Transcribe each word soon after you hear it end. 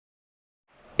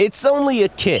It's only a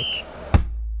kick,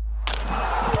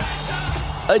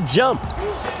 a jump,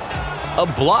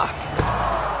 a block.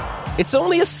 It's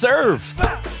only a serve.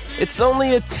 It's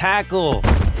only a tackle,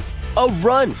 a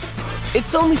run.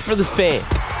 It's only for the fans.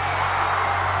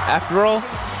 After all,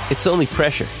 it's only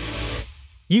pressure.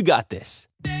 You got this.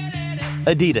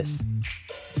 Adidas.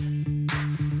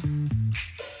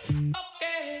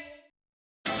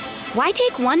 Why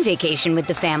take one vacation with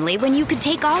the family when you could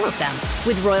take all of them?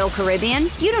 With Royal Caribbean,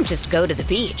 you don't just go to the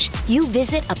beach. You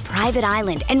visit a private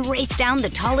island and race down the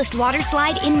tallest water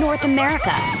slide in North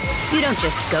America. You don't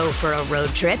just go for a road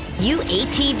trip. You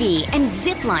ATV and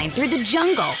zip line through the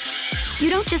jungle. You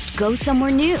don't just go somewhere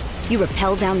new. You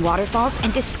rappel down waterfalls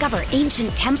and discover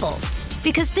ancient temples.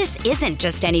 Because this isn't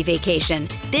just any vacation.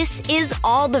 This is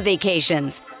all the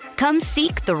vacations. Come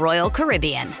seek the Royal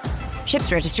Caribbean.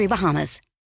 Ships Registry, Bahamas.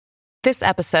 This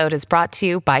episode is brought to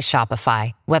you by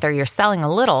Shopify. Whether you're selling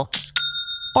a little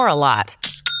or a lot,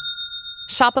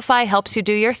 Shopify helps you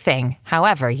do your thing,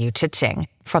 however you cha-ching.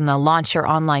 From the launch your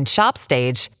online shop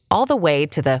stage, all the way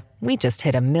to the we just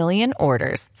hit 1 million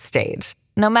orders stage.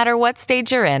 No matter what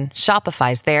stage you're in,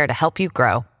 Shopify's there to help you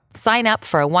grow. Sign up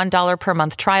for a $1 per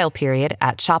month trial period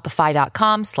at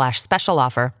shopify.com/special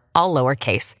offer, all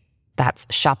lowercase. That's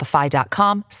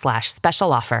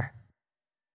shopify.com/special offer.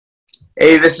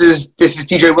 Hey, this is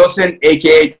TJ Wilson,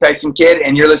 aka Tyson Kidd,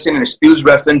 and you're listening to Stu's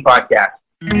Wrestling Podcast.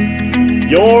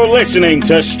 You're listening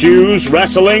to Stu's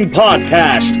Wrestling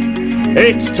Podcast.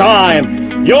 It's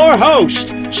time. Your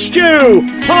host, Stu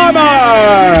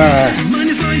Palmer. Mind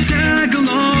if I tag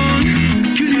along?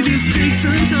 Could you just take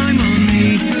some time on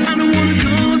me? I don't want to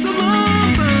cause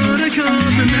alarm, but I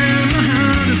can't remember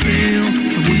how to feel.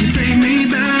 Would you take me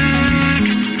back?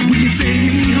 Would you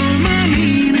take me home? I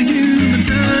need a human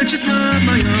touch, it's not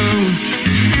my own.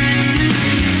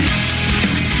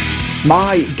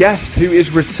 My guest, who is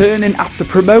returning after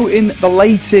promoting the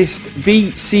latest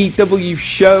VCW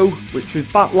show, which was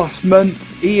back last month,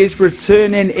 he is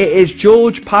returning. It is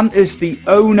George Pantas, the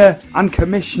owner and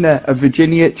commissioner of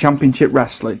Virginia Championship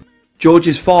Wrestling.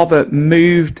 George's father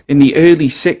moved in the early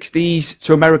 60s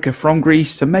to America from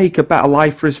Greece to make a better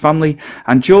life for his family,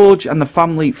 and George and the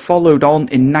family followed on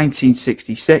in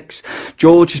 1966.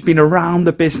 George has been around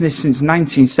the business since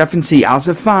 1970 as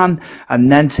a fan,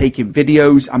 and then taking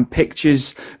videos and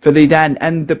pictures for the then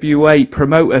NWA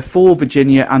promoter for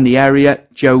Virginia and the area,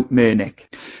 Joe Murnick.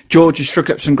 George has struck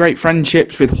up some great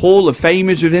friendships with Hall of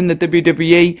Famers within the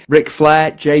WWE, Ric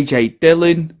Flair, JJ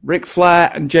Dillon. Ric Flair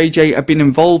and JJ have been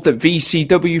involved at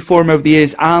VCW for him over the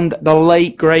years, and the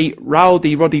late, great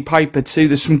Rowdy Roddy Piper too.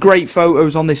 There's some great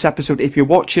photos on this episode. If you're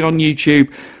watching on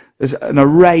YouTube, there's an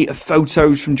array of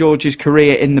photos from George's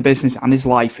career in the business and his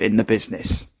life in the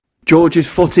business. George's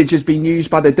footage has been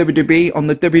used by the WWE on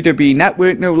the WWE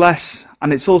Network, no less,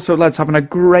 and it's also led to having a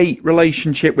great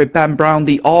relationship with Ben Brown,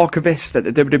 the archivist at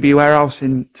the WWE warehouse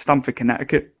in Stamford,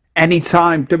 Connecticut.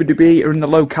 Anytime WWE are in the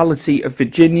locality of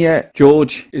Virginia,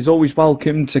 George is always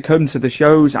welcome to come to the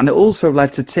shows, and it also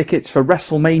led to tickets for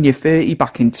WrestleMania 30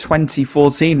 back in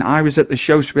 2014. I was at the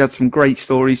show, so we had some great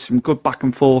stories, some good back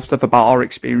and forth stuff about our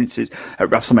experiences at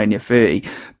WrestleMania 30.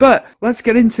 But let's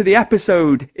get into the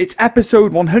episode. It's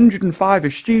episode 105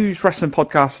 of Stu's Wrestling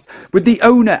Podcast with the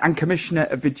owner and commissioner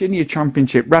of Virginia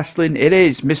Championship Wrestling. It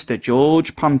is Mr.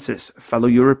 George Pantas, a fellow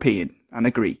European and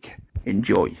a Greek.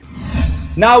 Enjoy.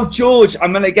 Now, George,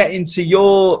 I'm going to get into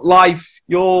your life,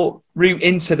 your route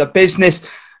into the business.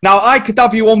 Now, I could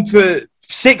have you on for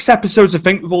 6 episodes, I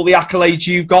think, with all the accolades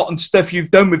you've got and stuff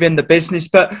you've done within the business.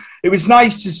 But it was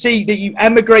nice to see that you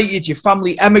emigrated, your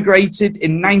family emigrated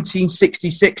in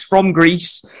 1966 from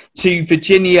Greece to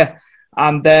Virginia.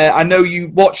 And I know you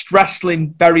watched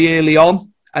wrestling very early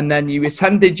on, and then you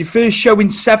attended your first show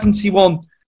in 71,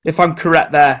 if I'm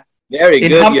correct there. Very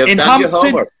good. You've done your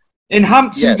homework. In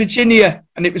Hampton, yes. Virginia,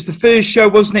 and it was the first show,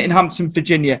 wasn't it, in Hampton,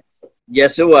 Virginia?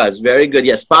 Yes, it was. Very good.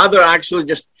 Yes, Father actually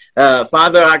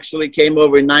came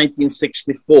over in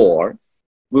 1964.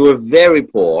 We were very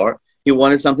poor. He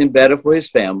wanted something better for his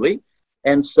family,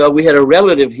 and so we had a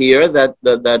relative here that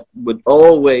would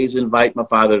always invite my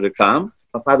father to come.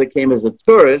 My father came as a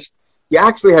tourist. He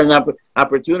actually had an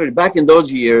opportunity back in those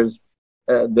years.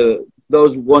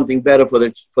 Those wanting better for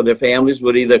their families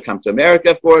would either come to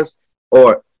America, of course,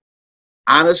 or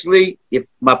honestly, if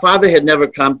my father had never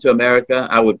come to America,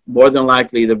 I would more than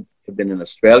likely have been in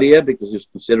Australia, because he was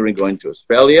considering going to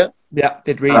Australia. Yeah,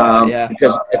 did read that, yeah.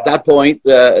 Because at that point,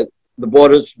 the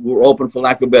borders were open, for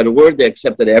lack of a better word. They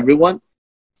accepted everyone.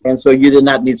 And so you did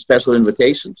not need special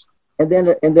invitations. And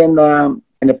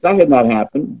if that had not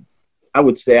happened, I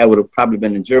would say I would have probably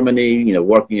been in Germany,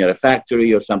 working at a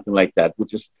factory or something like that,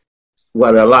 which is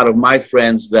what a lot of my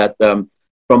friends that from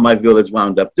my village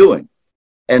wound up doing.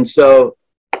 And so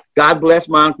God bless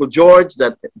my Uncle George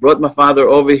that brought my father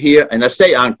over here. And I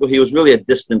say uncle, he was really a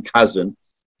distant cousin,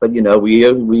 but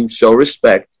we show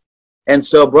respect. And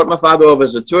so brought my father over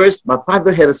as a tourist. My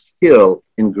father had a skill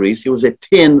in Greece. He was a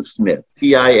tinsmith,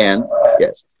 Tin,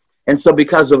 yes. And so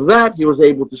because of that, he was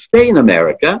able to stay in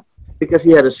America because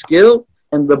he had a skill,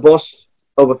 and the boss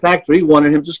of a factory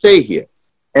wanted him to stay here.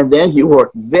 And then he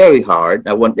worked very hard.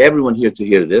 I want everyone here to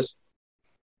hear this.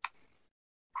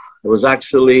 It was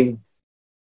actually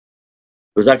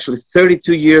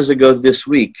 32 years ago this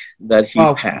week that he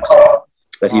passed.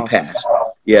 He passed,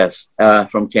 yes,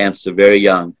 from cancer, very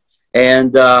young.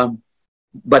 And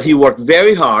but he worked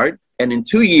very hard, and in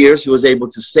 2 years he was able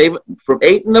to save from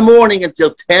 8 in the morning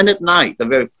until 10 at night. A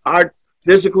very hard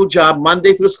physical job,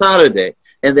 Monday through Saturday,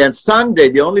 and then Sunday,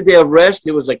 the only day of rest,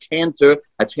 he was a chanter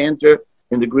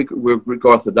in the Greek. We're Greek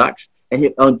Orthodox, and he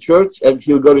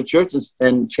would go to church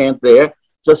and chant there.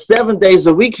 So 7 days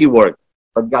a week he worked.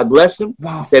 But God bless him.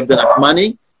 Wow. Saved enough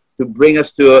money to bring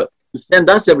us to send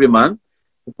us every month,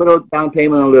 to put a down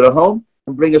payment on a little home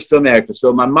and bring us to America.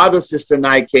 So my mother, sister, and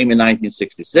I came in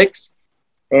 1966,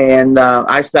 and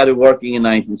I started working in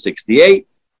 1968.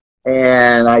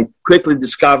 And I quickly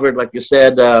discovered, like you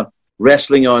said,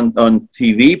 wrestling on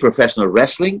TV, professional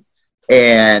wrestling.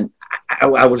 And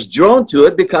I was drawn to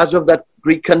it because of that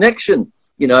Greek connection.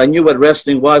 I knew what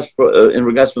wrestling was in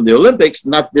regards to the Olympics,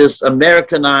 not this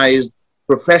Americanized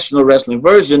professional wrestling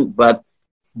version, but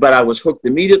I was hooked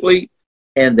immediately.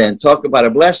 And then talk about a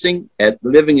blessing at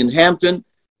living in Hampton,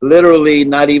 literally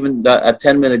not even a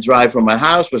 10-minute drive from my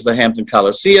house was the Hampton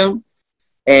Coliseum.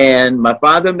 And my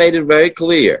father made it very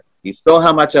clear. He saw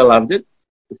how much I loved it.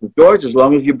 He said, George, as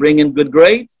long as you bring in good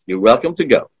grades, you're welcome to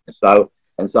go.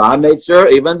 And so I made sure,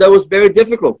 even though it was very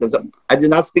difficult because I did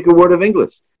not speak a word of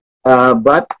English,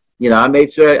 but I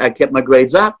made sure I kept my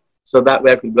grades up so that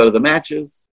way I could go to the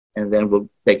matches. And then we'll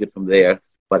take it from there,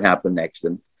 what happened next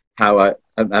and how I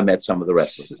met some of the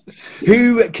wrestlers.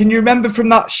 Who can you remember from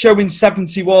that show in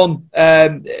 71?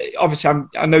 Obviously,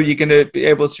 I know you're going to be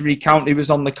able to recount who was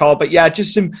on the card, but yeah,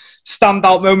 just some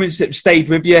standout moments that stayed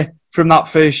with you from that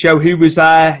first show. Who was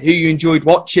there? Who you enjoyed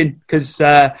watching? Because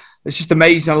it's just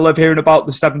amazing. I love hearing about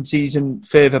the 70s and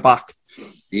further back.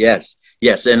 Yes,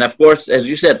 and of course, as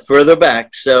you said, further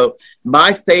back. So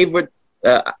my favorite.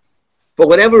 For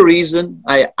whatever reason,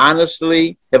 I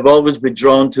honestly have always been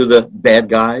drawn to the bad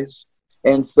guys.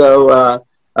 And so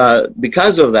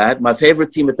because of that, my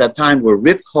favorite team at that time were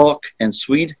Rip Hawk and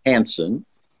Swede Hansen,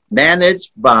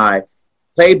 managed by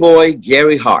Playboy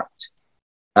Gary Hart.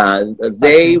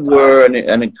 They were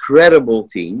an incredible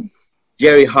team.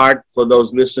 Gary Hart, for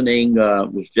those listening,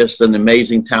 was just an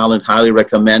amazing talent. Highly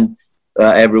recommend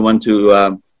everyone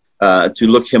to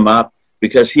look him up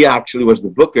because he actually was the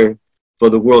booker for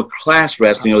the world-class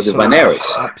wrestling of the Van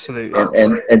Erichs.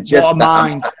 Absolutely. And just what a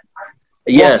mind.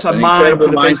 Yes, an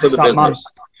incredible mind for the business.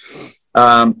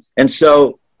 And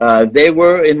so they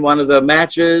were in one of the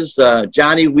matches.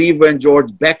 Johnny Weaver and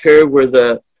George Becker were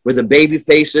the baby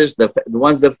faces, the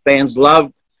ones that fans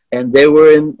loved, and they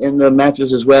were in the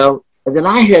matches as well. And then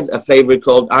I had a favorite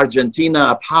called Argentina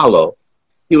Apollo.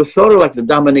 He was sort of like the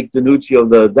Dominic DeNucci of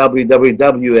the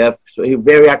WWF, so he was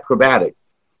very acrobatic.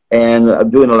 And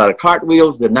doing a lot of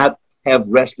cartwheels, did not have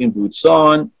wrestling boots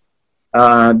on.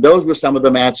 Those were some of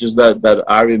the matches that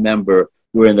I remember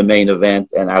were in the main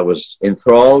event, and I was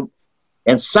enthralled.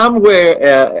 And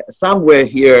somewhere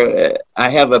here, I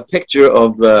have a picture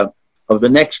of the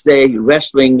next day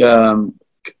wrestling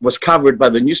was covered by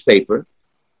the newspaper,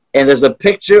 and there's a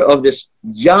picture of this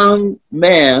young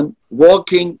man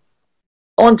walking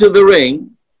onto the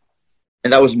ring,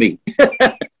 and that was me.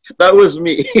 That was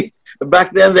me.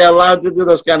 Back then, they're allowed to do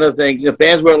those kind of things.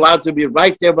 Fans were allowed to be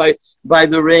right there by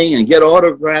the ring and get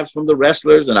autographs from the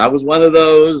wrestlers, and I was one of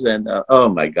those. And oh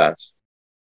my gosh,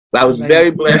 I was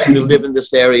very blessed to live in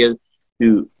this area,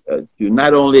 to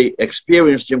not only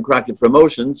experience Jim Crockett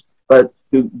Promotions, but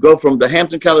to go from the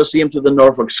Hampton Coliseum to the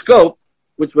Norfolk Scope,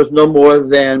 which was no more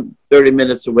than 30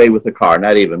 minutes away with a car,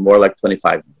 not even, more like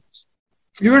 25 minutes.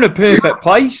 You're in a perfect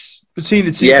place between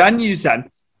the two venues then.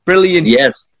 Brilliant.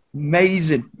 Yes.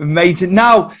 Amazing.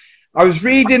 Now, I was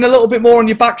reading a little bit more on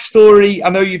your backstory. I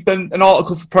know you've done an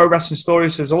article for Pro Wrestling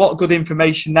Stories, so there's a lot of good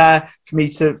information there for me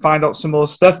to find out some more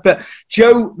stuff. But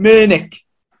Joe Murnick,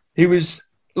 who was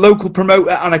local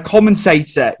promoter and a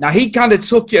commentator, now he kind of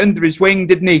took you under his wing,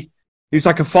 didn't he? He was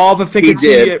like a father figure to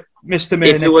you, Mr.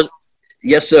 Murnick.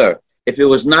 Yes, sir. If it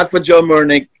was not for Joe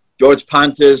Murnick, George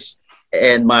Pantas,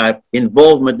 and my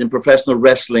involvement in professional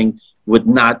wrestling would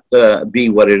not be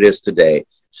what it is today.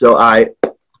 So I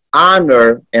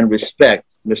honor and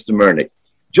respect Mr. Murnick.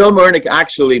 Joe Murnick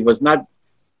actually was not,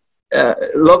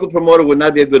 local promoter would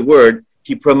not be a good word.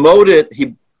 He promoted,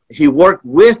 he worked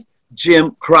with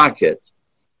Jim Crockett.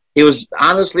 He was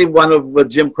honestly one of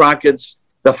Jim Crockett's,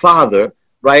 the father,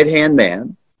 right-hand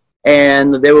man.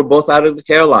 And they were both out of the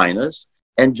Carolinas.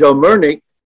 And Joe Murnick,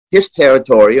 his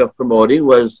territory of promoting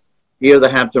was here, the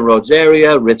Hampton Roads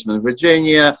area, Richmond,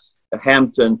 Virginia,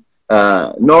 Hampton,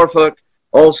 Norfolk,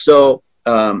 also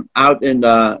out in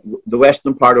the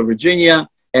western part of Virginia,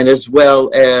 and as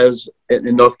well as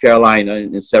in North Carolina,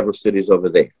 in several cities over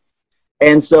there.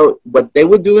 And so what they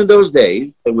would do in those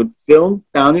days, they would film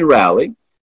down in Raleigh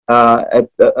at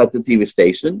the TV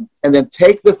station, and then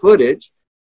take the footage,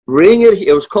 bring it.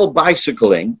 It was called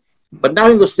bicycling, but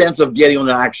not in the sense of getting on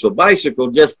an actual bicycle,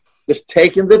 just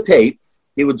taking the tape.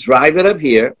 He would drive it up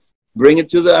here, bring it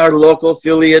to our local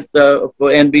affiliate for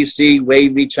NBC,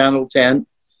 Wavy, Channel 10,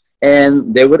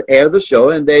 and they would air the show.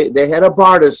 And they had a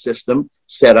barter system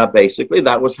set up, basically.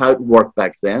 That was how it worked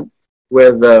back then,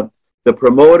 where the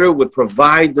promoter would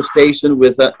provide the station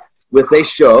with a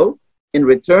show. In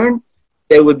return,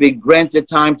 they would be granted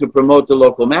time to promote the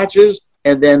local matches,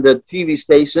 and then the TV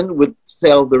station would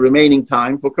sell the remaining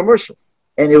time for commercial.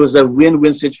 And it was a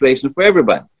win-win situation for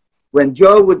everybody. When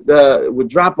Joe would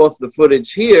drop off the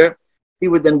footage here, he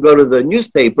would then go to the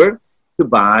newspaper to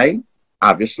buy,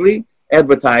 obviously,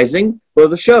 advertising for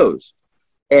the shows.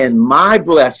 And my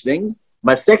blessing,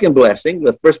 my second blessing,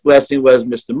 the first blessing was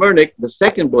Mr. Murnick. The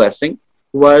second blessing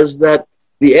was that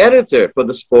the editor for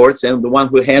the sports and the one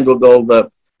who handled all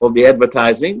the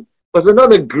advertising was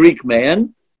another Greek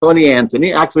man, Tony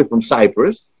Anthony, actually from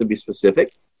Cyprus, to be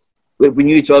specific. We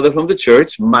knew each other from the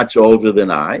church, much older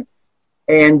than I.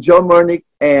 And Joe Murnick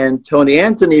and Tony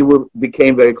Anthony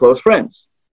became very close friends.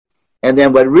 And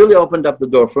then what really opened up the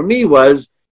door for me was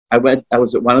I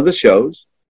was at one of the shows.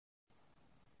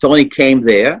 Tony came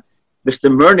there. Mr.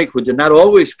 Murnick, who did not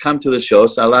always come to the show,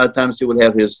 so a lot of times he would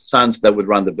have his sons that would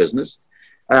run the business,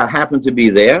 happened to be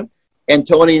there. And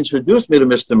Tony introduced me to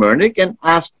Mr. Murnick and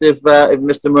asked if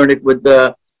Mr. Murnick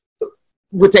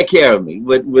would take care of me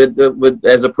with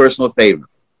as a personal favor.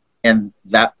 And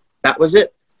that was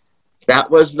it.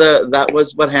 That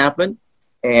was what happened.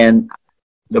 And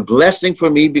the blessing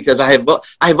for me, because I've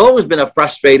always been a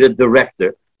frustrated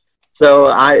director. So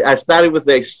I started with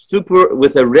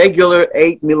a regular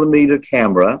 8mm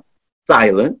camera,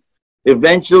 silent,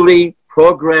 eventually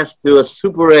progressed to a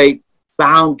Super 8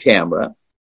 sound camera.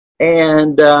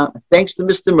 And thanks to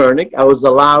Mr. Murnick, I was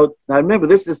allowed. Now remember,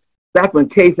 this is back when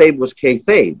kayfabe was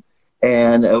kayfabe,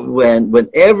 and when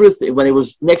it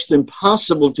was next to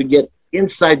impossible to get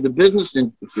inside the business,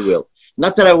 if you will.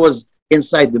 Not that I was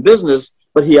inside the business,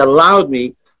 but he allowed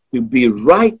me to be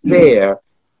right there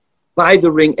by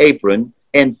the ring apron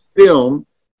and film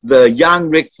the young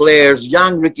Ric Flairs,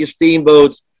 young Ricky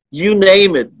Steamboats, you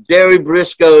name it, Jerry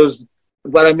Briscoe's,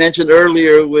 what I mentioned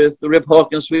earlier with Rip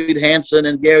Hawkins, Sweet Hansen,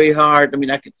 and Gary Hart. I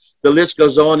mean, the list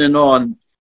goes on and on.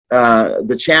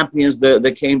 The champions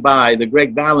that came by, the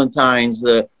Greg Valentines,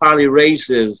 the Harley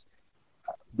Races,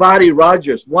 Buddy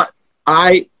Rogers.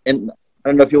 I don't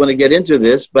know if you want to get into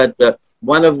this, but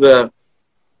one of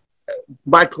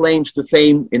my claims to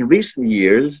fame in recent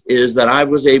years is that I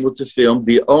was able to film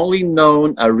the only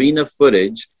known arena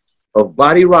footage of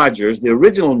Buddy Rogers, the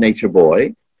original Nature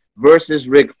Boy, versus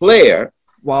Ric Flair.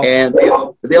 Wow. And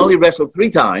they only wrestled 3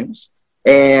 times.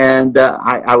 And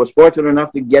I was fortunate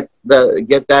enough to get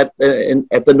that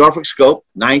at the Norfolk Scope,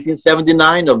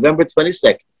 1979, November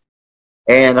 22nd.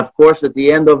 And of course, at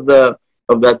the end of that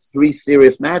 3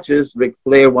 serious matches, Ric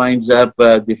Flair winds up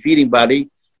defeating Buddy,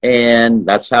 and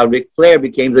that's how Ric Flair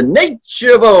became the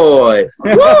Nature Boy.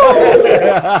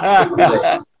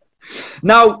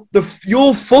 Now,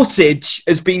 your footage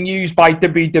has been used by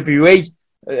WWE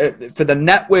for the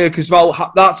network as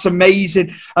well. That's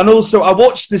amazing. And also, I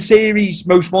watched the series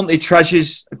Most Wanted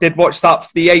Treasures. I did watch that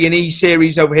for the A&E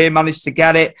series over here, managed to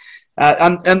get it.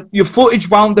 And your footage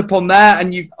wound up on there,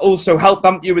 and you've also helped,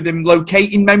 haven't you, with them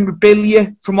locating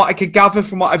memorabilia, from what I could gather,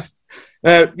 from what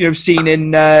I've seen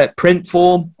in print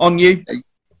form on you.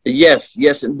 Yes,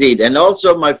 indeed. And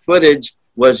also my footage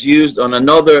was used on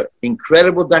another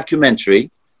incredible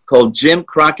documentary called Jim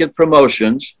Crockett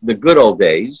Promotions, The Good Old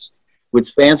Days,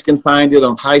 which fans can find it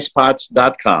on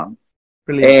highspots.com.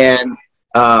 Brilliant.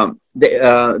 And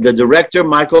the director,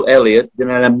 Michael Elliott, did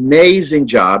an amazing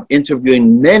job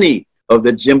interviewing many of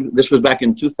the Jim. This was back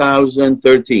in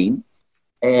 2013,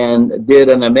 and did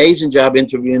an amazing job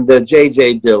interviewing the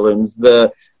J.J. Dillons,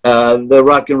 the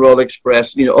Rock and Roll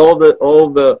Express, all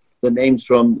the names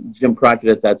from Jim Crockett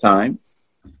at that time.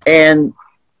 And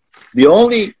the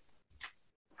only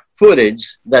footage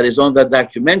that is on that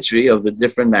documentary of the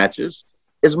different matches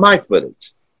is my footage.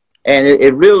 And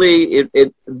it really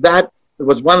that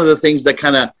was one of the things that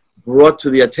kind of brought to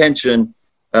the attention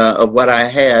of what I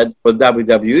had for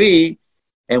WWE.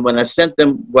 And when I sent them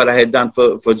what I had done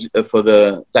for the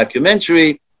documentary,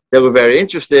 they were very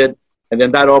interested. And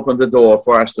then that opened the door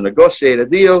for us to negotiate a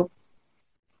deal.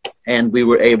 And we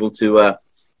were able to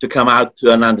come out to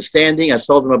an understanding. I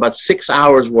sold them about 6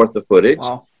 hours worth of footage.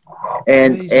 Wow.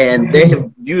 And they have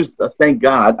used, thank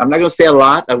God, I'm not going to say a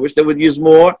lot. I wish they would use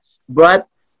more. But,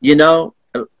 you know,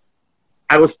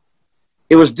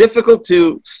 it was difficult to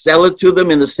sell it to them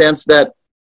in the sense that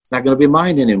it's not going to be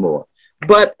mine anymore.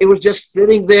 But it was just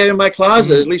sitting there in my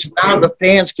closet. At least now the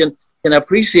fans can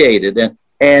appreciate it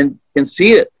and can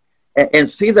see it and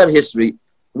see that history.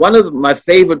 One of my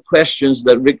favorite questions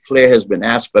that Ric Flair has been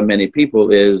asked by many people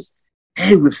is,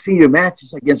 hey, we've seen your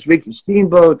matches against Ricky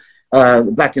Steamboat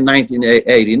back in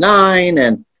 1989,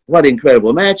 and what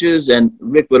incredible matches. And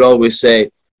Rick would always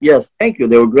say, yes, thank you,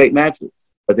 they were great matches.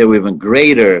 But they were even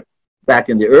greater back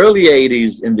in the early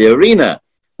 80s in the arena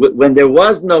when there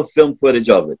was no film footage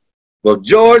of it. Well,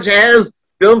 George has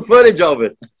film footage of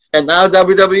it, and now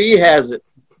WWE has it.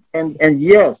 And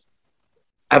yes,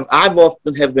 I've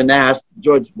often have been asked,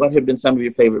 George, what have been some of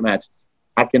your favorite matches?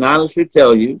 I can honestly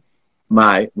tell you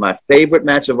my favorite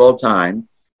match of all time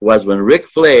was when Ric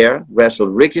Flair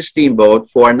wrestled Ricky Steamboat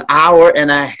for an hour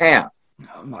and a half.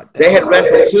 Oh, they had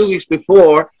wrestled 2 weeks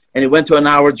before, and it went to an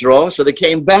hour draw, so they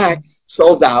came back,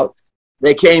 sold out.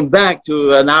 They came back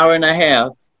to an hour and a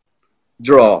half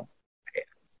draw.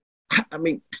 I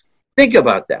mean, think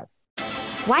about that.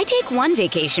 Why take one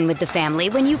vacation with the family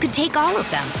when you could take all of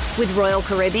them? With Royal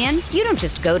Caribbean, you don't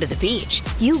just go to the beach.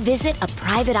 You visit a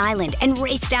private island and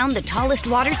race down the tallest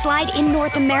water slide in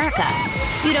North America.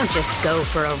 You don't just go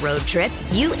for a road trip.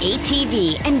 You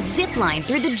ATV and zip line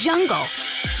through the jungle.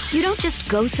 You don't just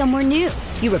go somewhere new.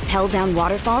 You rappel down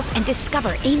waterfalls and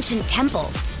discover ancient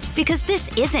temples. Because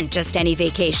this isn't just any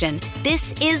vacation.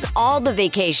 This is all the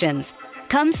vacations.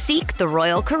 Come seek the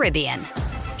Royal Caribbean.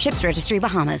 Ships Registry,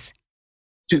 Bahamas.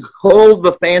 To hold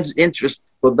the fans' interest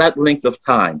for that length of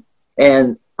time.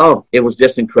 And, it was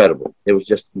just incredible. It was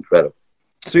just incredible.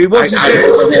 So it wasn't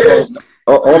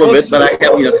all of it, but I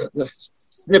have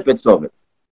snippets of it.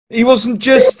 He wasn't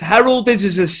just heralded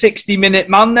as a 60-minute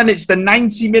man, then it's the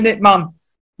 90-minute man.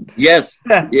 Yes,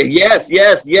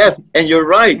 yes. And you're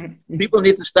right. People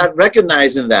need to start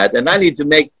recognizing that, and I need to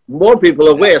make more people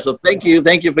aware. So thank you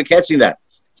for catching that.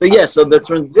 So yes, so the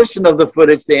transition of the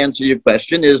footage, to answer your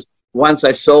question, is once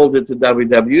I sold it to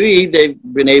WWE, they've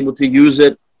been able to use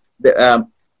it.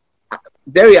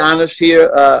 Very honest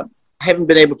here, I haven't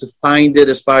been able to find it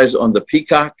as far as on the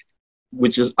Peacock,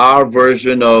 which is our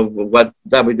version of what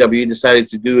WWE decided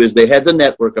to do. Is they had the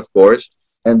network, of course,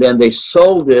 and then they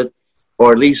sold it,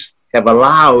 or at least have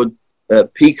allowed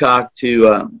Peacock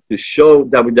to show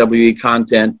WWE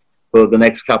content for the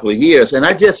next couple of years. And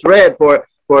I just read, for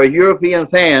European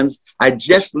fans, I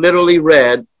just literally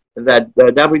read that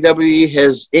WWE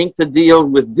has inked a deal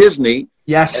with Disney.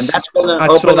 Yes, and that's going to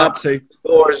open up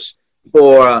doors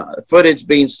for footage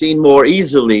being seen more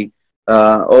easily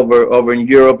over in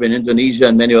Europe and Indonesia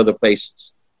and many other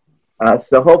places.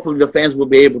 So hopefully the fans will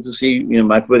be able to see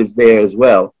my footage there as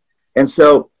well. And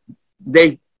so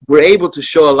they were able to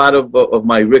show a lot of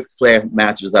my Ric Flair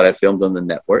matches that I filmed on the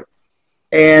network.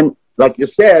 And like you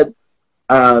said,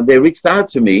 they reached out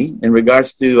to me in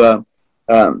regards to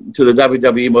the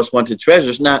WWE Most Wanted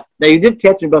Treasures. Now you did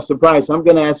catch me by surprise, so I'm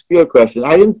going to ask you a question.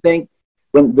 I didn't think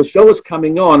when the show was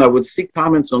coming on, I would see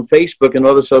comments on Facebook and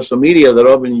other social media that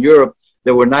over in Europe,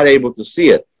 they were not able to see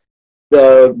it.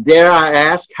 Dare I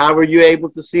ask, how were you able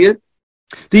to see it?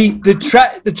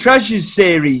 The Treasures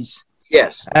series.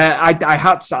 Yes, I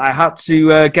had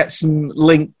to get some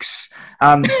links,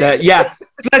 and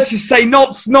let's just say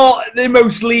not the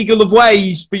most legal of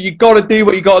ways, but you got to do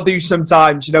what you got to do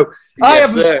sometimes.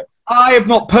 Yes, I have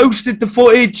not posted the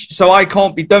footage, so I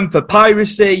can't be done for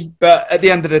piracy. But at the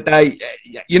end of the day,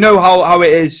 you know how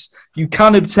it is. You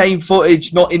can obtain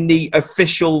footage, not in the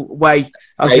official way,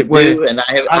 as it were. And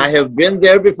I have been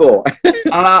there before. And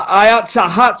I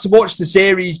had to watch the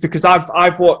series because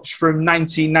I've watched from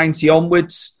 1990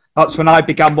 onwards. That's when I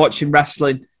began watching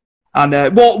wrestling.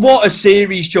 And what a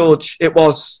series, George! It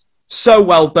was so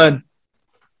well done.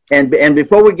 And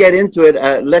before we get into it,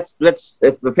 let's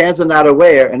if the fans are not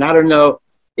aware, and I don't know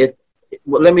if,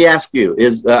 let me ask you: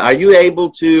 are you able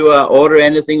to order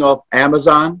anything off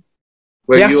Amazon?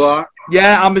 Where you are?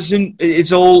 Yeah, Amazon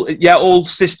is all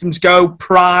systems go,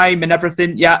 Prime and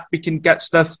everything. Yeah, we can get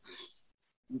stuff.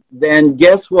 Then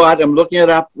guess what? I'm looking it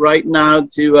up right now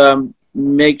to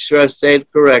make sure I say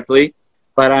it correctly,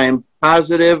 but I am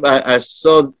positive. I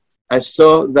saw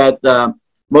that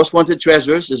Most Wanted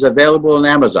Treasures is available on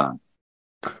Amazon.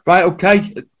 Right,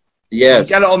 okay. Yes.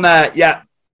 Get it on there, yeah.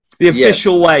 The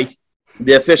official way.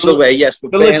 The official way, yes.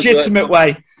 The legitimate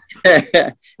way.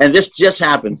 And this just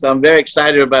happened, so I'm very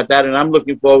excited about that, and I'm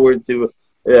looking forward to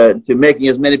making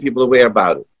as many people aware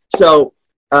about it. So,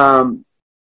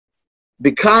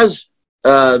 because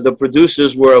the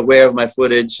producers were aware of my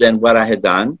footage and what I had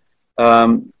done,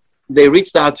 they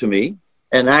reached out to me,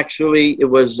 and actually it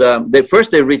was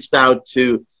they reached out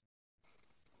to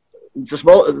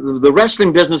the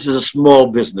wrestling business is a small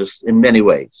business in many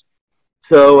ways.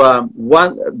 So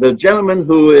the gentleman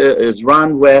who is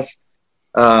Ron West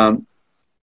and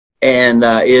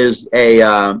is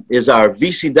our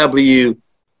VCW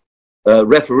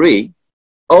referee,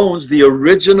 owns the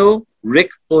original Ric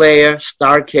Flair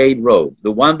Starcade robe,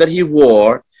 the one that he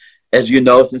wore, as you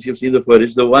know, since you've seen the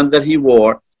footage, the one that he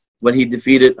wore when he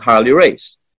defeated Harley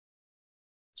Race.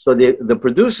 So the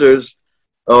producers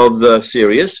of the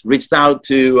series reached out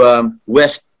to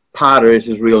West Potter, is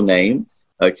his real name.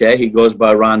 Okay, he goes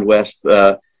by Ron West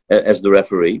as the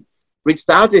referee.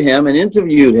 Reached out to him and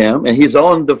interviewed him, and he's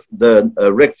on the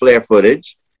Ric Flair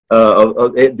footage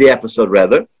of the episode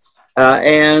rather,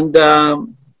 and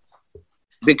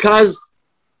because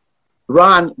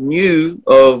Ron knew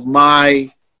of my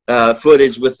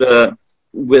footage with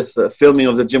filming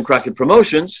of the Jim Crockett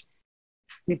promotions,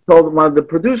 he told one of the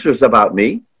producers about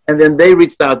me, and then they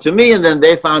reached out to me, and then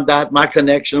they found out my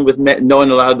connection with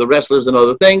knowing a lot of the wrestlers and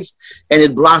other things, and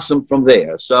it blossomed from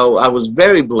there. So I was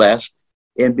very blessed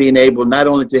in being able not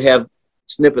only to have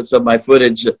snippets of my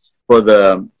footage for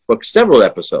several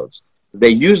episodes. They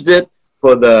used it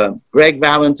for the Greg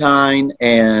Valentine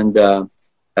and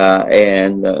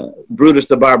Brutus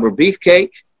the Barber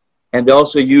Beefcake, and they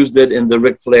also used it in the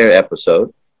Ric Flair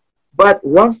episode. But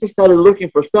once they started looking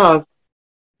for stuff,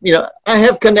 you know, I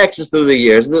have connections through the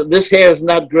years. This hair is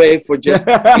not gray for just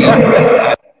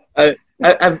I've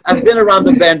been around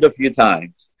the bend a few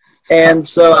times. And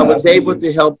so I was able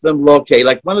to help them locate.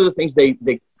 Like one of the things they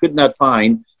could not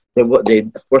find, they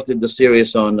of course did the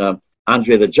series on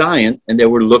Andre the Giant, and they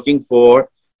were looking for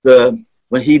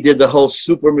when he did the whole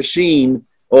super machine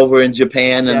over in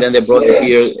Japan, and then they brought it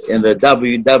here in the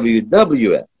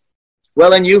WWF.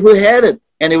 Well, I knew who had it,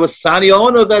 and it was Sonny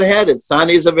Ono that had it.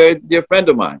 Sonny is a very dear friend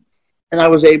of mine, and I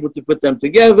was able to put them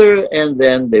together, and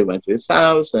then they went to his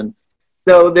house, and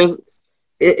so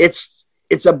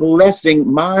it's a blessing.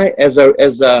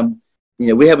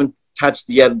 We haven't touched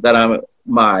yet that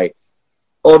my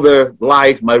other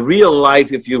life, my real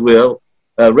life, if you will.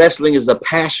 Wrestling is a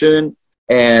passion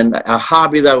and a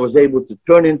hobby that I was able to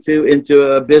turn into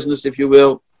a business, if you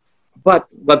will. But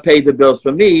what paid the bills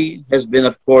for me has been,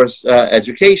 of course,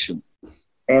 education.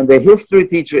 And the history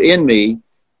teacher in me,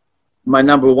 my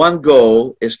number one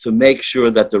goal is to make sure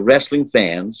that the wrestling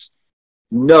fans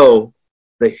know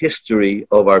the history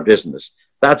of our business.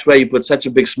 That's why you put such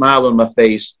a big smile on my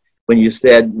face when you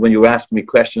were asking me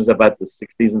questions about the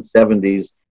 60s and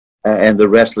 70s and the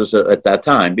wrestlers at that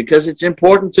time, because it's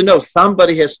important to know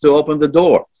somebody has to open the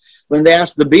door. When they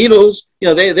ask the Beatles,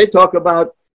 they talk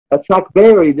about Chuck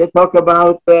Berry, they talk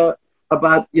about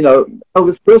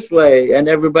Elvis Presley and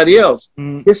everybody else.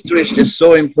 History is just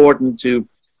so important to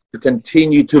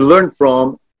continue to learn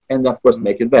from, and of course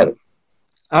make it better.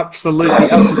 Absolutely.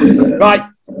 Right,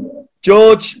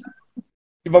 George,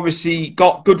 you've obviously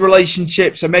got good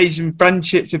relationships, amazing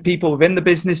friendships with people within the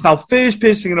business. Now, first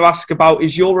person I'm going to ask about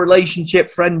is your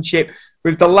friendship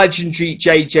with the legendary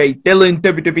J.J. Dillon,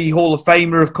 WWE Hall of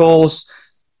Famer, of course.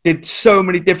 Did so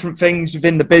many different things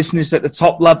within the business at the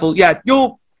top level. Yeah,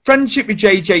 your friendship with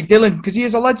J.J. Dillon, because he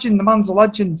is a legend. The man's a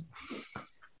legend.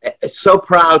 So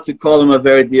proud to call him a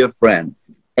very dear friend.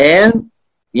 And,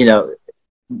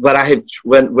 but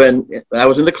when I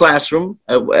was in the classroom,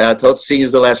 I taught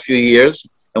seniors the last few years,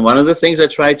 and one of the things I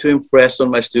try to impress on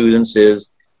my students is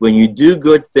when you do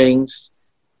good things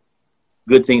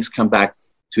come back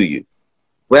to you.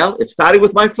 Well, it started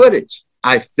with my footage.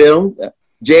 I filmed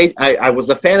I was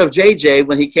a fan of JJ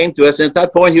when he came to us, and at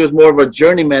that point he was more of a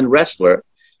journeyman wrestler,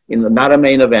 not a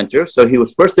main eventer. So he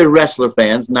was first a wrestler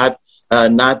fans, not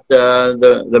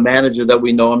the manager that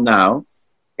we know him now.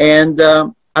 And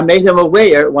I made him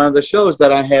aware at one of the shows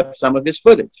that I have some of his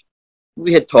footage.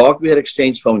 We had talked, we had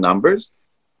exchanged phone numbers.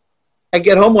 I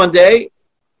get home one day,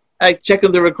 I check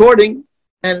on the recording,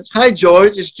 and it's, "Hi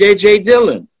George, it's J.J.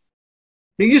 Dillon.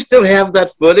 Do you still have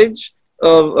that footage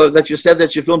of that you said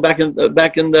that you filmed back in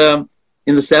the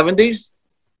 70s?"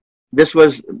 This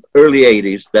was early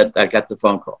 80s that I got the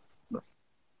phone call.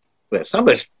 Well,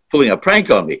 somebody's pulling a prank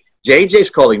on me. JJ's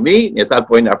calling me. At that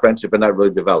point, our friendship had not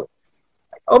really developed.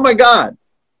 Oh, my God.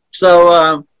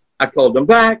 So I called him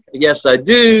back. Yes, I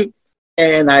do.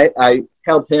 And I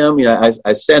helped him.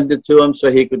 I sent it to him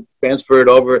so he could transfer it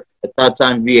over, at that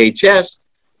time, VHS,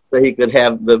 so he could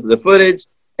have the footage.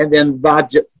 And then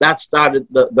that started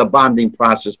the bonding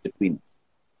process between us.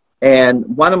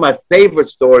 And one of my favorite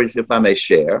stories, if I may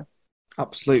share,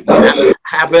 absolutely,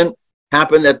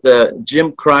 happened at the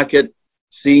Jim Crockett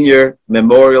Senior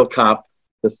Memorial Cup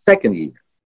the second year.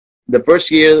 The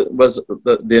first year was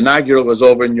the inaugural was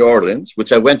over in New Orleans,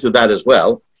 which I went to that as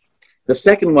well. The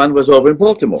second one was over in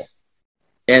Baltimore.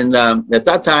 And at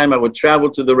that time, I would travel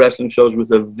to the wrestling shows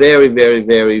with a very, very,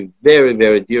 very, very,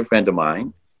 very dear friend of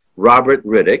mine, Robert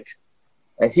Riddick.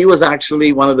 He was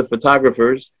actually one of the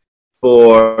photographers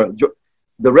for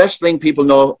the wrestling people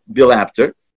know Bill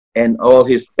Apter and all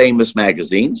his famous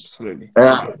magazines. Absolutely.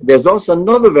 There's also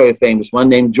another very famous one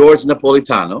named George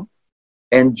Napolitano.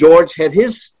 And George had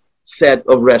his set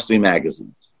of wrestling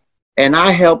magazines. And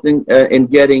I helped in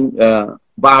getting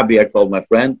Bobby, I called my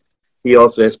friend. He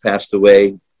also has passed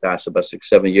away, about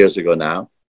 6-7 years ago now.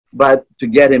 But to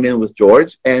get him in with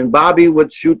George. And Bobby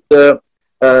would shoot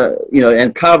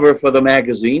and cover for the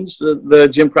magazines, the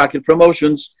Jim Crockett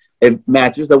Promotions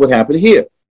matches that would happen here.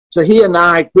 So he and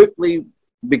I quickly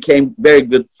became very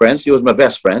good friends. He was my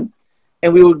best friend.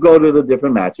 And we would go to the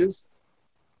different matches.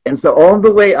 And so on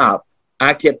the way up,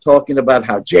 I kept talking about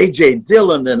how J.J.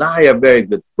 Dillon and I are very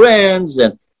good friends,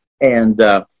 and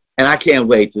I can't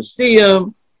wait to see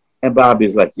him. And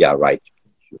Bobby's like, yeah, right.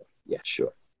 Sure. Yeah,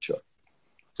 sure.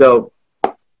 So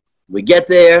we get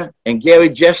there, and Gary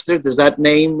Jester, does that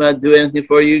name do anything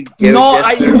for you? Gary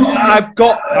Jester? I've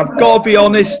got to be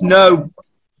honest, no.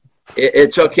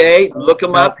 It's okay. Look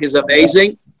him up. He's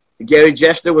amazing. Gary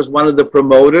Jester was one of the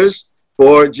promoters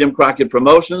for Jim Crockett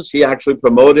Promotions. He actually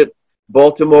promoted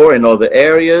Baltimore and other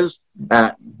areas.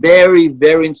 Very,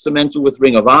 very instrumental with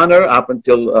Ring of Honor up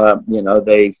until,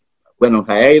 they went on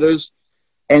hiatus.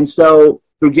 And so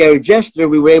through Gary Jester,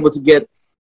 we were able to get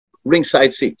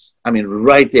ringside seats. I mean,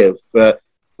 right there,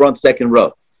 front, second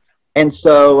row. And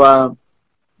so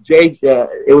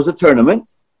it was a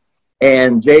tournament.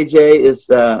 And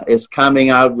JJ is coming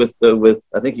out with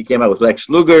I think he came out with Lex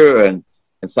Luger and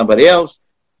somebody else.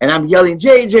 And I'm yelling,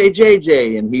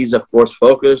 JJ. And he's, of course,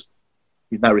 focused.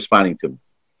 He's not responding to me.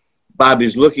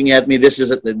 Bobby's looking at me. This is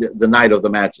the night of the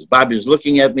matches. Bobby's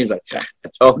looking at me. He's like, I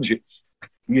told you.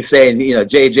 You're saying,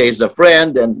 JJ's a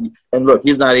friend. And look,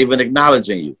 he's not even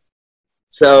acknowledging you.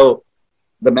 So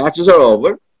the matches are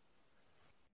over.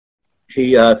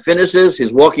 He finishes.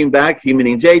 He's walking back. He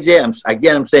meaning JJ.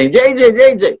 I'm saying,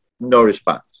 JJ. No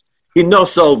response. He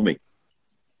no-sold me.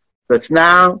 So it's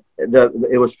now,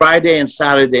 it was Friday and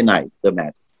Saturday night, the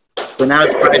matches. So now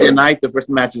it's Friday night. The first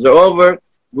matches are over.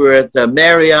 We're at the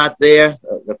Marriott there,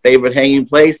 the favorite hanging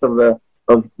place of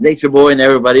Nature Boy and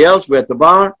everybody else. We're at the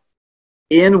bar.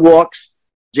 In walks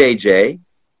JJ,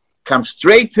 comes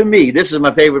straight to me. This is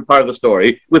my favorite part of the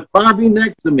story, with Bobby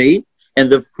next to me. And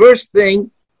the first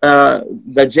thing that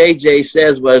JJ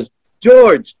says was,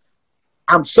 George,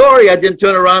 I'm sorry I didn't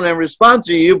turn around and respond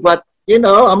to you, but,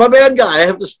 I'm a bad guy. I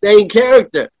have to stay in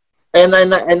character. And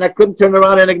I couldn't turn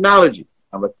around and acknowledge you.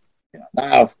 I'm like,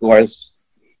 of course.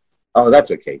 Oh,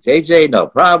 that's okay. JJ, no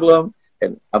problem.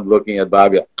 And I'm looking at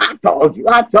Bobby. I told you.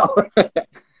 But the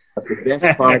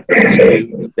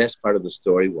best part of the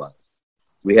story was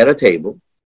we had a table,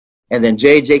 and then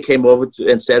JJ came over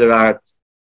and sat at our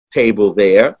table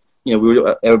there. We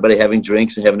were everybody having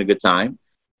drinks and having a good time.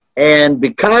 And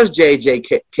because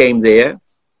JJ came there,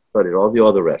 so did all the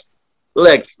other rest.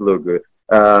 Lex Luger,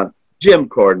 Jim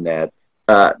Cornette,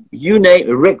 you name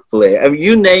it, Ric Flair,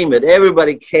 you name it.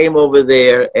 Everybody came over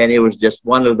there, and it was just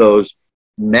one of those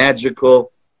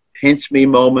magical pinch me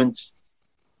moments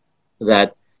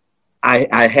that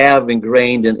I have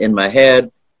ingrained in my head.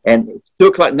 And it's 2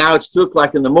 o'clock. Now it's 2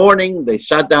 o'clock in the morning. They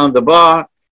shut down the bar,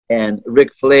 and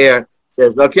Ric Flair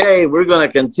says, okay, we're going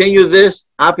to continue this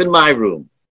up in my room.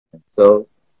 So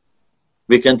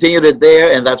we continued it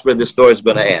there, and that's where the story is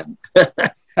going to end.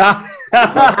 Behind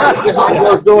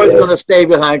closed doors, going to stay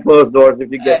behind closed doors, if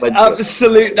you get my drift.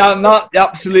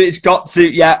 Absolutely, it's got to.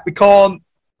 Yeah, we can't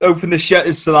open the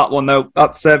shutters to that one, though.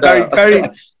 That's very, very,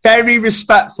 very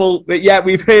respectful. But yeah,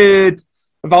 we've heard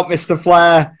about Mr.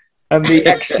 Flair and the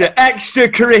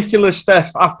extracurricular stuff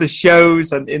after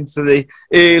shows and into the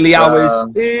early hours,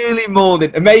 early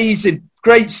morning. Amazing,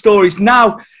 great stories.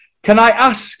 Now, can I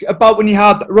ask about when you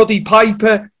had Roddy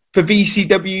Piper for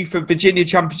VCW, for Virginia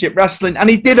Championship Wrestling, and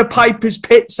he did a Piper's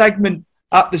Pit segment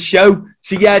at the show.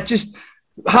 So yeah, just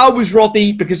How was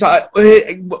Roddy? Because I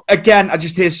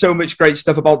just hear so much great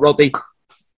stuff about Roddy.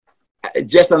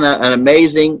 Just an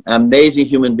amazing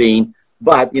human being.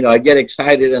 But I get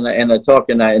excited and I talk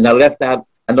and I left out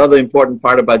another important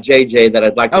part about JJ that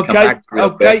I'd like to come back to.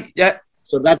 Okay, yeah.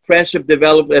 So that friendship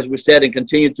developed, as we said, and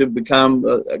continued to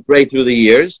become great through the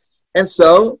years. And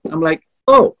so I'm like,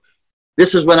 oh,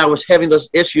 this is when I was having those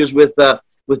issues with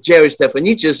Jerry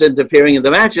Stefanidis interfering in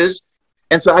the matches.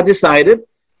 And so I decided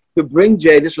to bring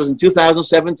Jay, this was in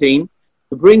 2017,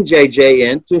 to bring JJ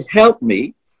in to help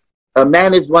me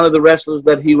manage one of the wrestlers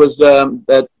that he was,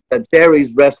 that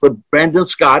Jerry's wrestler, Brandon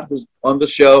Scott, who's on the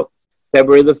show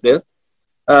February the 5th,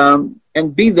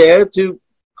 and be there to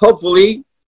hopefully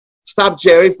stop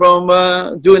Jerry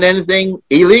from doing anything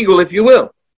illegal, if you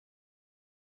will.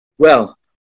 Well,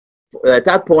 at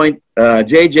that point,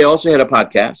 JJ also had a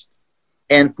podcast,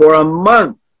 and for a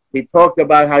month, he talked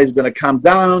about how he's going to come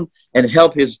down and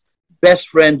help his best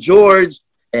friend George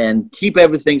and keep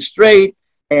everything straight,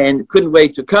 and couldn't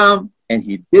wait to come, and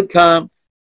he did come,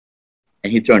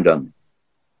 and he turned on me.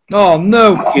 Oh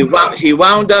no! He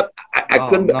wound up. I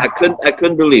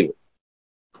couldn't believe it.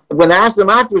 When I asked him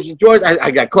afterwards, George, I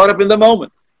got caught up in the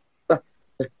moment.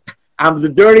 I'm the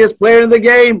dirtiest player in the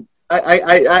game.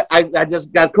 I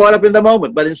just got caught up in the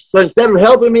moment. But so instead of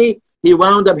helping me, he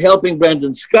wound up helping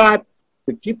Brandon Scott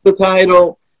to keep the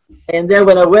title. And then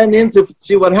when I went in to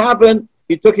see what happened,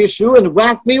 he took his shoe and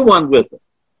whacked me one with it.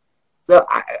 So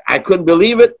I couldn't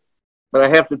believe it. But I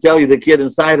have to tell you, the kid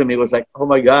inside of me was like, oh,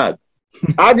 my God.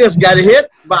 I just got hit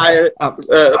by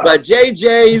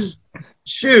JJ's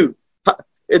shoe.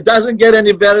 It doesn't get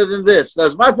any better than this.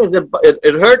 As much as it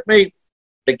hurt me,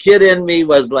 the kid in me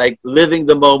was like living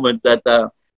the moment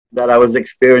that I was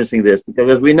experiencing this.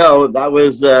 Because as we know, that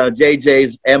was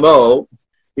JJ's MO.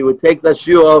 He would take that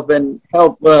shoe off and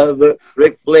help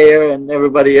Ric Flair and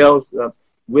everybody else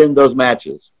win those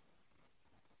matches.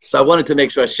 So I wanted to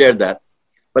make sure I shared that.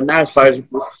 But now as far as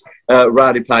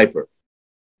Roddy Piper,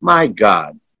 my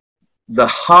God, the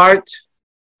heart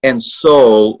and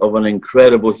soul of an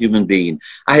incredible human being.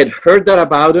 I had heard that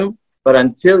about him, but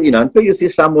until you see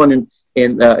someone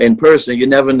in person, you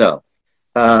never know.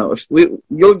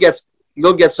 You'll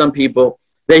get some people.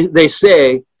 They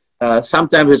say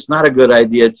sometimes it's not a good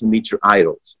idea to meet your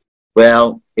idols.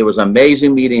 Well, it was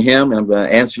amazing meeting him, and I'm going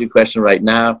to answer your question right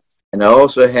now. And I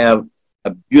also have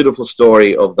a beautiful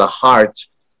story of the heart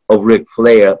of Ric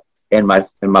Flair and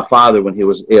my father when he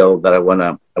was ill that I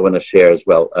wanna share as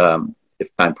well, if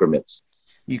time permits.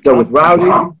 So with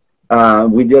Rowdy,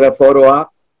 we did a photo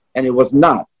op, and it was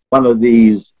not one of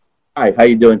these, hi, how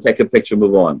you doing? Take a picture,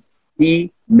 move on.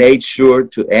 He made sure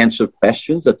to answer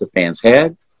questions that the fans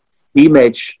had. He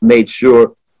made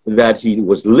sure that he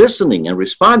was listening and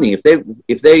responding.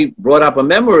 If they brought up a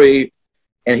memory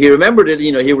and he remembered it,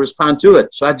 he would respond to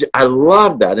it. So I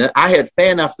love that. And I had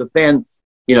fan after fan,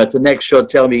 to next show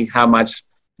tell me how much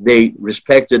they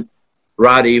respected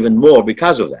Roddy even more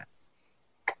because of that.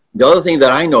 The other thing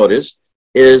that I noticed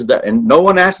is that, and no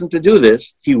one asked him to do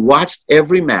this, he watched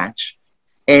every match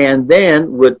and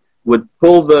then would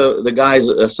pull the guys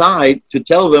aside to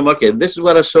tell them, okay, this is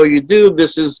what I saw you do.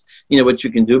 This is, what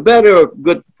you can do better or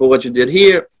good for what you did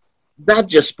here. That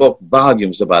just spoke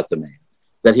volumes about the man,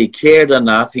 that he cared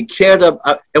enough. He cared and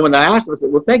when I asked him, I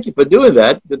said, well, thank you for doing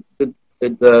that.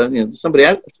 Somebody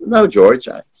asked, no, George,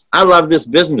 I love this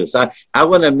business. I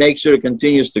want to make sure it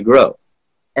continues to grow.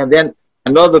 And then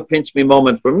another pinch me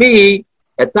moment for me,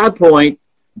 at that point,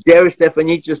 Jerry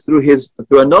Stefanidis,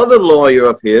 through another lawyer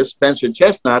of his, Spencer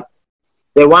Chestnut,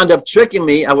 they wound up tricking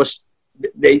me. I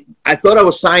thought I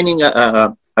was signing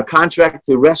a contract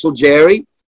to wrestle Jerry,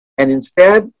 and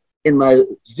instead, in my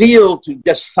zeal to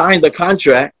just sign the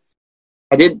contract,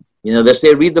 I didn't. They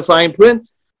say read the fine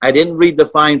print. I didn't read the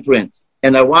fine print,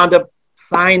 and I wound up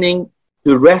signing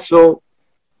to wrestle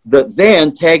the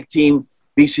then tag team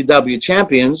BCW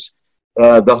champions,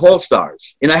 the Whole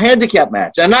Stars, in a handicap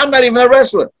match. And I'm not even a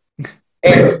wrestler.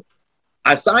 And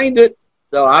I signed it,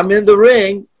 so I'm in the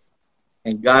ring.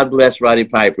 And God bless Roddy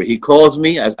Piper. He calls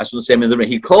me. I shouldn't say I'm in the ring.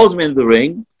 He calls me in the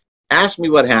ring, asked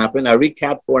me what happened. I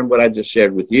recapped for him what I just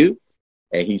shared with you.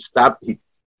 And he stopped. He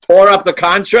tore up the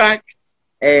contract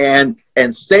and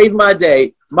saved my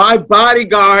day. My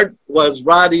bodyguard was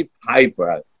Roddy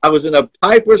Piper. I was in a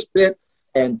Piper's pit,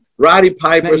 and Roddy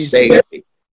Piper saved me.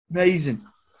 Amazing.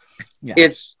 Yeah.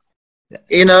 This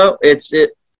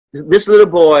little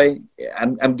boy,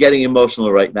 I'm getting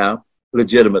emotional right now,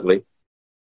 legitimately.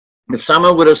 If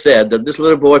someone would have said that this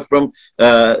little boy from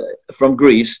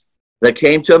Greece that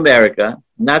came to America,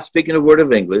 not speaking a word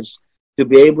of English, to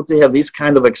be able to have these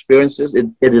kind of experiences,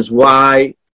 it is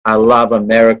why I love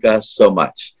America so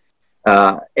much.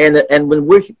 And when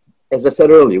we're, as I said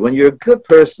earlier, when you're a good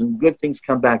person, good things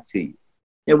come back to you.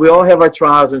 And we all have our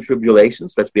trials and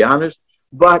tribulations, let's be honest,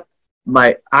 but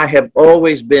I have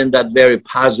always been that very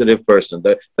positive person.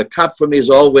 The cup for me is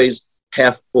always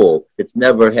half full. It's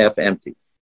never half empty.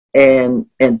 And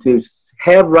to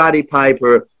have Roddy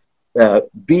Piper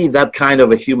be that kind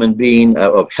of a human being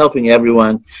of helping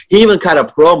everyone. He even cut a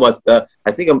promo.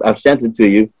 I think I've sent it to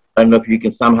you. I don't know if you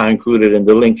can somehow include it in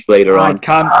the links later on.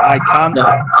 I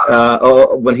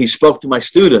can. When he spoke to my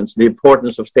students, the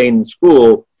importance of staying in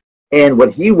school and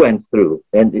what he went through.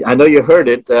 And I know you heard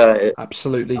it.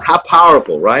 Absolutely. How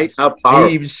powerful, right? How powerful.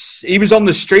 He was on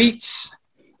the streets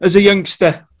as a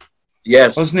youngster.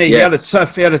 Yes. Wasn't he? Yes.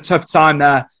 He had a tough time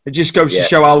there. It just goes to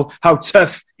show how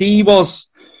tough he was.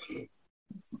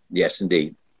 Yes,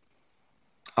 indeed.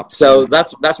 Absolutely. So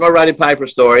that's my Roddy Piper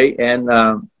story. And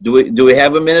do we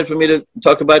have a minute for me to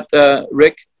talk about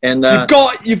Rick? And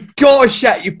you've got to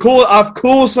share. Of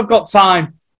course, I've got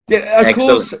time. Yeah, of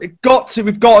course,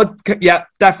 we've got to. Yeah,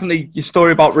 definitely. Your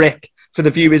story about Rick for the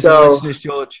viewers and listeners,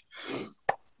 George.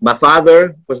 My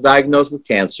father was diagnosed with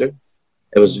cancer.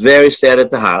 It was very sad at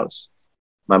the house.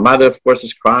 My mother, of course,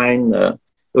 is crying. It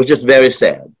was just very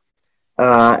sad.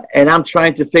 And I'm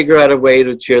trying to figure out a way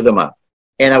to cheer them up.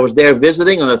 And I was there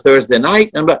visiting on a Thursday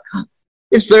night. And I'm like,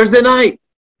 it's Thursday night.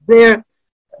 There,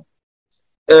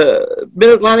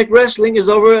 Mid-Atlantic Wrestling is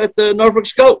over at the Norfolk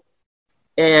Scope.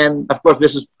 And, of course,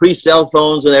 this is pre-cell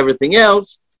phones and everything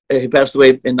else. He passed away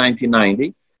in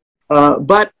 1990.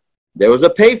 But there was a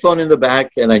payphone in the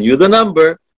back, and I knew the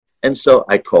number. And so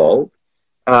I called.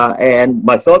 And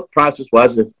my thought process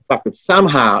was, if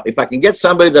I can get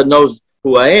somebody that knows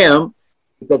who I am,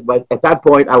 because at that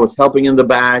point I was helping in the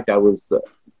back. I was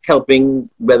helping,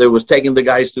 whether it was taking the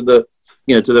guys to the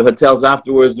hotels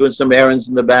afterwards, doing some errands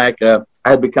in the back. I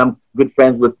had become good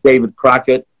friends with David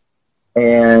Crockett,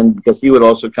 and because he would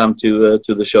also come to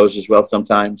the shows as well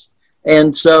sometimes.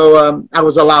 And so I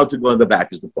was allowed to go in the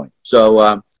back is the point.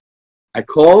 So I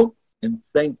called, and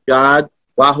thank God,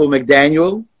 Wahoo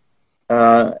McDaniel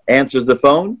answers the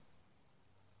phone.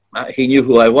 He knew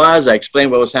who I was. I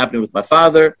explained what was happening with my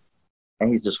father.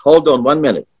 And he says, hold on 1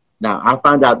 minute. Now, I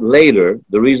found out later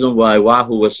the reason why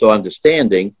Wahoo was so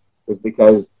understanding is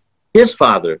because his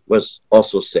father was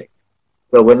also sick.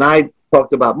 So when I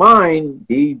talked about mine,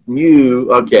 he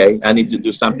knew, okay, I need to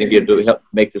do something here to help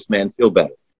make this man feel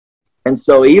better. And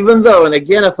so even though, and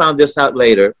again, I found this out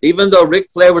later, even though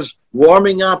Ric Flair was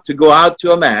warming up to go out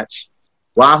to a match,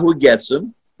 Wahoo gets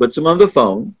him, puts him on the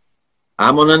phone.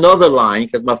 I'm on another line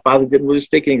because my father didn't really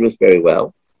speak English very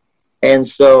well. And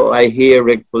so I hear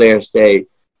Ric Flair say,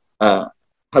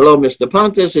 hello, Mr.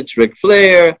 Pantas, it's Ric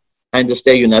Flair. I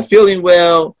understand you're not feeling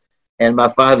well. And my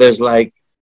father's like,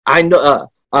 I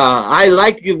know, I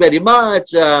like you very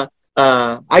much.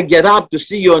 I get up to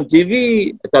see you on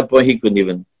TV. At that point, he couldn't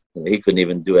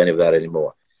even do any of that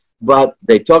anymore. But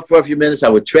they talked for a few minutes. I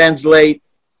would translate.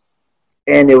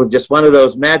 And it was just one of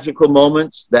those magical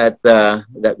moments that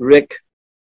Rick,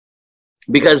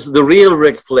 because the real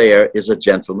Ric Flair is a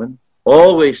gentleman,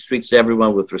 always treats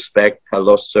everyone with respect.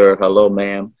 Hello, sir. Hello,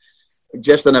 ma'am.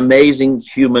 Just an amazing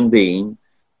human being.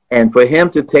 And for him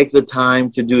to take the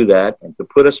time to do that and to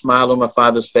put a smile on my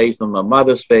father's face, on my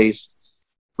mother's face,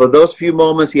 for those few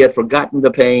moments, he had forgotten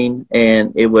the pain.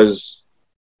 And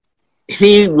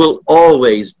he will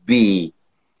always be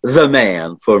the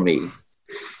man for me.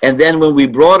 And then when we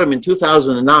brought him in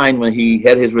 2009, when he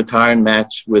had his retirement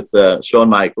match with Shawn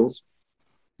Michaels,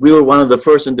 we were one of the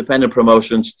first independent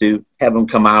promotions to have him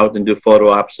come out and do photo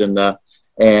ops and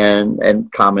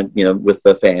comment, with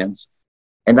the fans.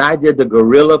 And I did the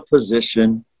gorilla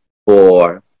position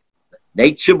for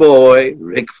Nature Boy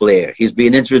Ric Flair. He's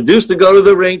being introduced to go to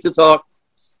the ring to talk,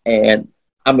 and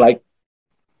I'm like,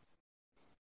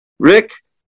 Rick,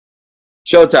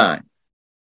 showtime.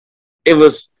 It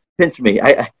was pinch me.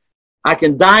 I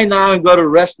can die now and go to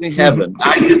wrestling heaven.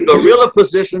 I did gorilla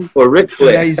position for Ric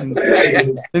Flair.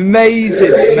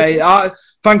 Amazing.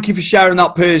 Thank you for sharing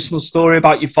that personal story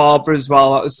about your father as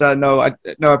well. That was I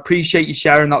appreciate you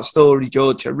sharing that story,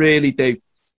 George. I really do.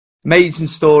 Amazing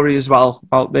story as well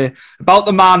about the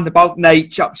man, about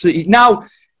Nate. Absolutely. Now,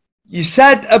 you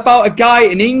said about a guy,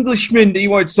 an Englishman, that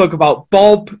you wanted to talk about,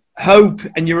 Bob Hope,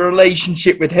 and your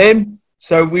relationship with him.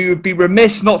 So we would be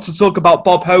remiss not to talk about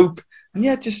Bob Hope.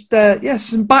 And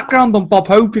some background on Bob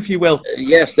Hope, if you will.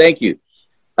 Yes, thank you.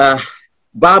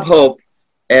 Bob Hope,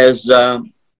 as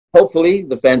hopefully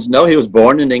the fans know, he was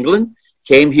born in England,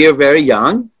 came here very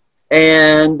young,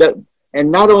 and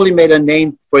not only made a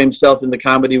name for himself in the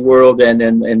comedy world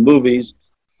and movies,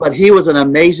 but he was an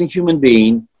amazing human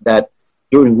being, that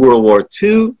during World War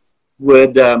II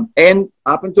would end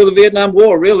up until the Vietnam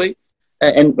War, really,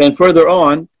 and further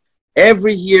on.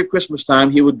 Every year, Christmas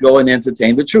time, he would go and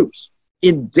entertain the troops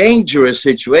in dangerous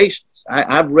situations.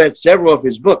 I've read several of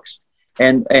his books,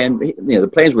 and the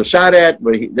planes were shot at,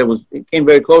 where he came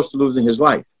very close to losing his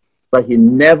life, but he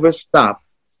never stopped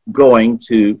going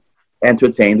to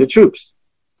entertain the troops.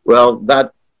 Well,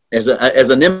 that as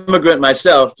an immigrant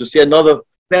myself, to see another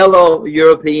fellow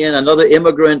European, another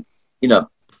immigrant,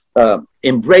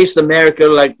 embrace America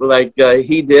like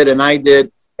he did and I did,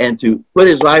 and to put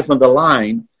his life on the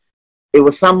line. It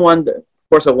was someone that, of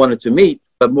course, I wanted to meet,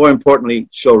 but more importantly,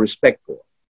 show respect for.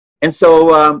 And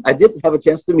so I did have a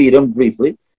chance to meet him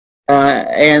briefly.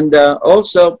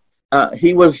 Also,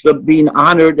 he was being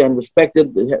honored and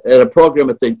respected at a program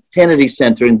at the Kennedy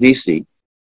Center in D.C.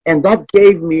 And that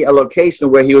gave me a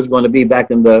location where he was going to be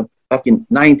back in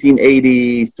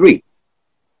 1983.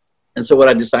 And so what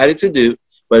I decided to do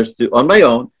was on my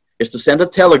own, is to send a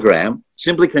telegram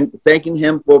simply thanking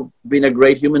him for being a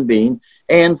great human being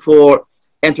and for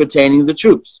entertaining the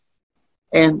troops.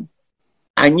 And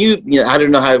I knew, I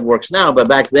don't know how it works now, but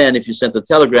back then, if you sent a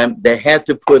telegram, they had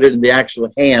to put it in the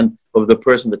actual hand of the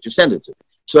person that you sent it to.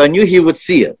 So I knew he would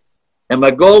see it. And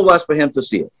my goal was for him to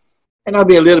see it. And I'll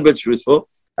be a little bit truthful.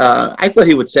 I thought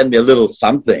he would send me a little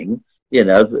something,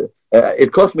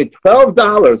 it cost me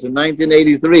 $12 in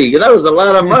 1983. That was a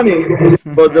lot of money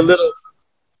for the little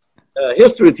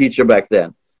history teacher back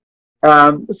then.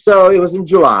 So it was in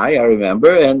July, I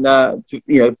remember, and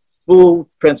full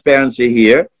transparency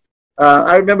here.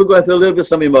 I remember going through a little bit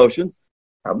some emotions.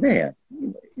 Oh man,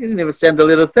 you didn't even send a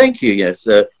little thank you. Yes,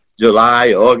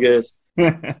 July, August.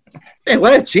 Man,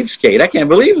 what a cheapskate! I can't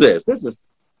believe this. This is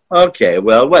okay.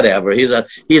 Well, whatever. He's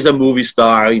a movie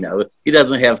star. He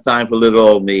doesn't have time for little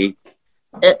old me.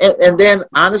 And then,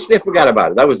 honestly, I forgot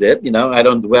about it. That was it. I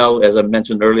don't dwell, as I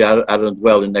mentioned earlier, I don't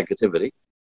dwell in negativity.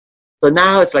 So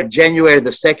now it's like January the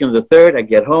 2nd or the 3rd. I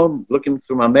get home, looking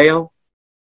through my mail,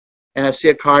 and I see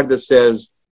a card that says,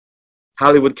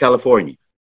 Hollywood, California.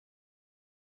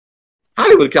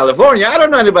 Hollywood, California? I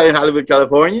don't know anybody in Hollywood,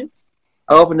 California.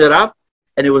 I opened it up,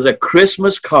 and it was a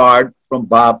Christmas card from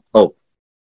Bob Hope.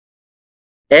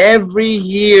 Every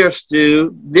year,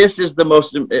 Stu, this is the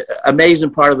most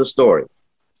amazing part of the story.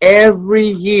 Every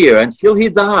year until he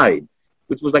died,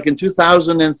 which was like in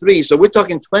 2003. So we're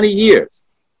talking 20 years.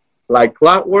 Like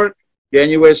clockwork,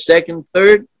 January 2nd,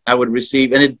 3rd, I would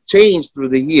receive, and it changed through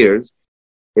the years,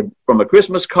 from a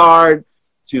Christmas card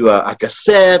to a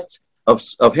cassette of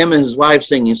him and his wife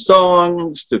singing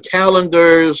songs, to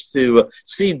calendars, to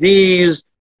CDs,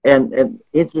 and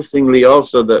interestingly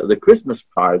also the Christmas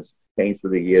cards changed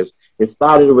through the years. It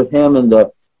started with him and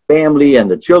the family and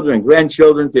the children and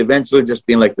grandchildren to eventually just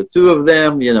being like the two of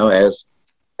them,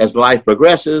 as life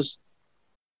progresses.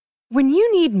 When you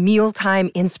need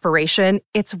mealtime inspiration,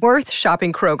 it's worth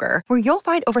shopping Kroger, where you'll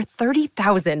find over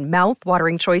 30,000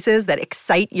 mouth-watering choices that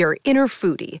excite your inner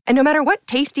foodie. And no matter what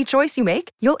tasty choice you make,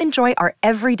 you'll enjoy our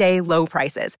everyday low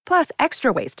prices, plus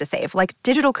extra ways to save, like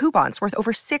digital coupons worth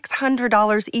over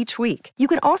 $600 each week. You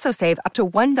can also save up to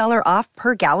 $1 off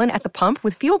per gallon at the pump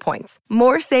with fuel points.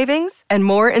 More savings and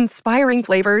more inspiring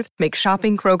flavors make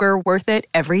shopping Kroger worth it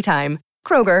every time.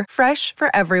 Kroger, fresh for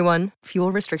everyone.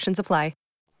 Fuel restrictions apply.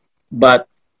 But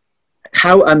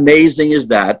how amazing is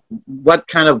that? What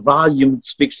kind of volume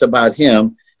speaks about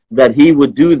him that he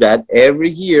would do that every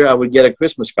year? I would get a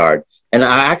Christmas card. And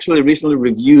I actually recently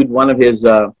reviewed one of his,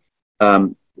 the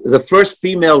first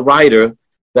female writer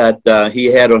that he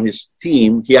had on his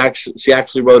team. She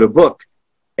actually wrote a book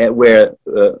where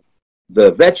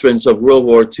the veterans of World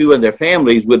War II and their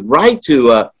families would write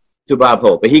to Bob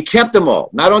Hope. But he kept them all.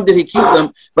 Not only did he keep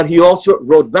them, but he also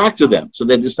wrote back to them. So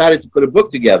they decided to put a book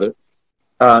together.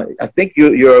 I think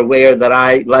you're aware that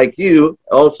I, like you,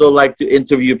 also like to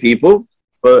interview people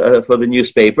for the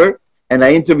newspaper. And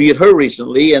I interviewed her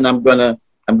recently, and I'm gonna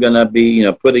be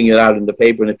putting it out in the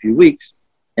paper in a few weeks.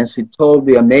 And she told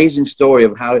the amazing story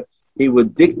of how he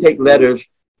would dictate letters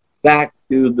back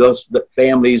to the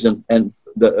families and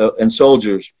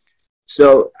soldiers.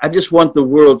 So I just want the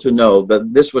world to know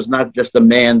that this was not just a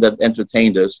man that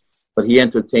entertained us, but he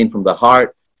entertained from the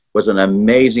heart, was an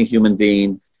amazing human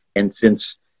being. And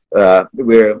since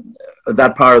we're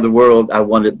that part of the world, I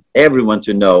wanted everyone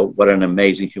to know what an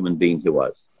amazing human being he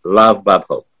was. Love, Bob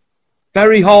Hope.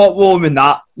 Very heartwarming,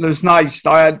 that. It was nice.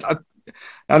 I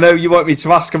know you want me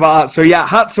to ask about that. So, yeah, I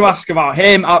had to ask about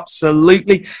him,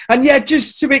 absolutely. And, yeah,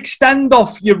 just to extend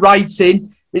off your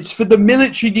writing, it's for the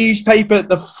military newspaper,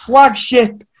 the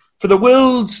flagship for the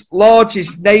world's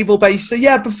largest naval base. So,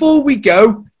 yeah, before we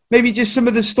go, maybe just some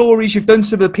of the stories you've done,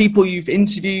 some of the people you've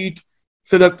interviewed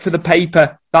for the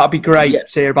paper. That'd be great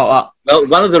to hear about that. Well,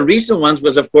 one of the recent ones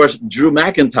was, of course, Drew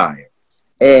McIntyre.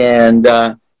 And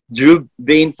Drew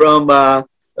being from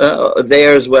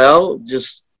there as well,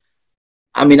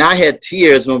 I had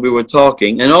tears when we were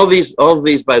talking. And all these,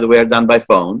 by the way, are done by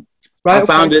phone. Right.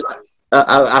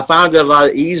 I found it a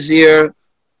lot easier.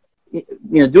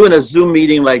 Doing a Zoom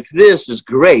meeting like this is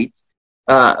great.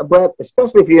 But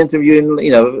especially if you're interviewing,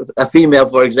 a female,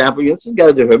 for example, she's got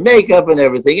to do her makeup and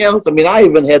everything else. I mean, I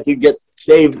even had to get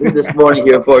shaved this morning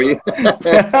here for you.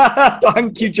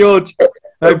 Thank you, George.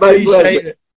 I appreciate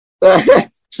it.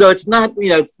 So it's not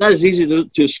as easy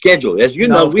to schedule. As you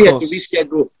know, we had to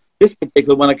reschedule this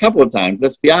particular one a couple of times.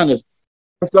 Let's be honest.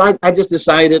 So I just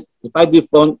decided if I do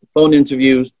phone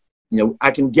interviews,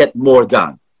 I can get more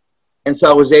done. And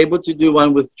so I was able to do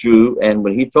one with Drew. And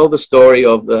when he told the story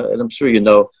of and I'm sure you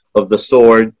know, of the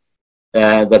sword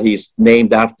that he's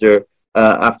named after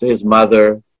his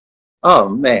mother. Oh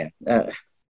man,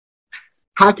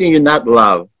 how can you not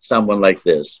love someone like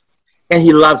this? And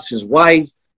he loves his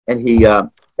wife, and he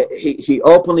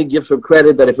openly gives her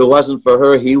credit that if it wasn't for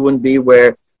her, he wouldn't be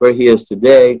where he is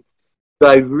today. So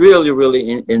I really,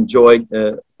 really enjoyed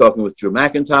talking with Drew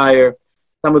McIntyre.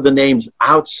 Some of the names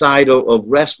outside of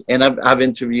wrestling, and I've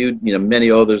interviewed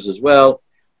many others as well.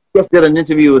 Just did an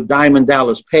interview with Diamond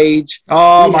Dallas Page.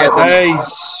 Oh my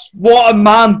days! What a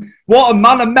man! What a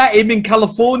man! I met him in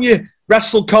California,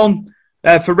 WrestleCon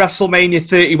for WrestleMania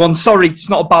 31. Sorry, it's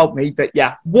not about me, but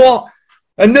yeah, what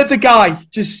another guy!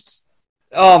 Just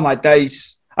my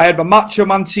days! I had my Macho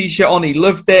Man T-shirt on. He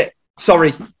loved it.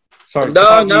 Sorry.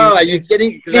 No, are you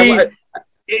kidding?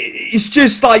 It's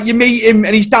just like you meet him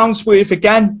and he's down to earth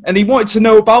again, and he wanted to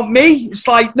know about me. It's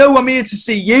like, no, I'm here to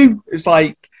see you. It's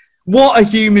like, what a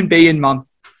human being, man.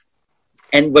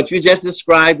 And what you just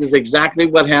described is exactly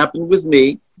what happened with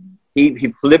me. He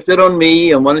flipped it on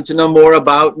me and wanted to know more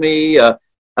about me.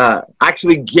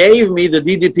 Actually gave me the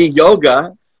DDP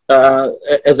yoga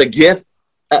as a gift.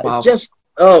 Wow.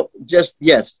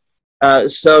 Yes.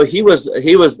 So he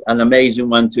was an amazing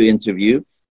one to interview,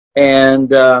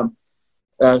 and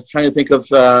trying to think of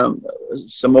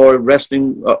some more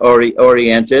wrestling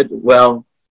oriented. Well,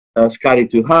 Scotty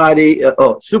Tuhati,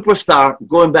 superstar,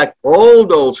 going back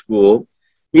old school.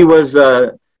 He was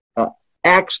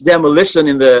Axe Demolition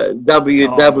in the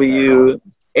WW,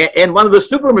 and one of the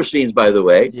super machines, by the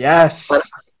way. Yes.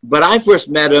 But I first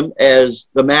met him as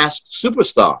the Masked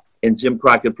Superstar in Jim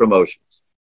Crockett Promotions.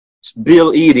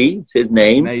 Bill Eadie, his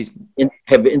name. Amazing.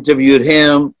 Have interviewed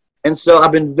him. And so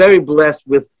I've been very blessed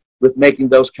with making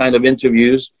those kind of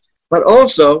interviews. But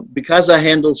also, because I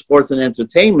handle sports and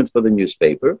entertainment for the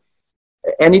newspaper,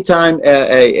 anytime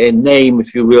a name,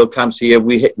 if you will, comes here,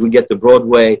 we get the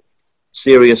Broadway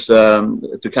series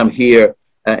to come here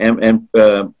and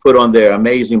put on their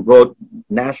amazing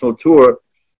national tour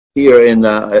here in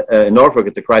Norfolk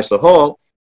at the Chrysler Hall.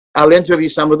 I'll interview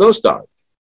some of those stars.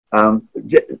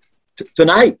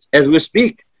 Tonight, as we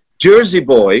speak, Jersey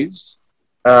Boys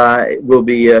will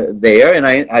be there, and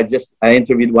I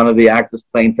interviewed one of the actors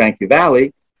playing Frankie Valli.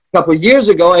 A couple of years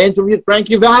ago, I interviewed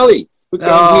Frankie Valli, who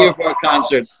came here for a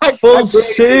concert.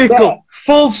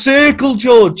 Full circle,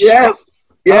 George. Yes,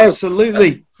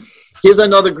 absolutely. Here's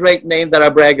another great name that I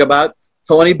brag about: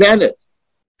 Tony Bennett.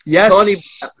 Yes, Tony,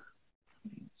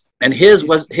 and his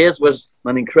was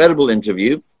an incredible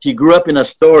interview. He grew up in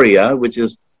Astoria, which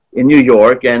is in New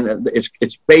York, and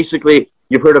it's basically,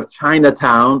 you've heard of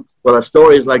Chinatown. Well,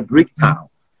 Astoria is like Greek town.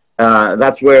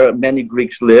 That's where many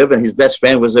Greeks live, and his best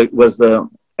friend was a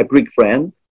Greek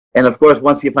friend. And of course,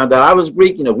 once he found out I was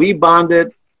Greek, we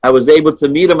bonded. I was able to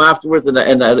meet him afterwards, and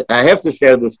I have to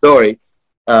share the story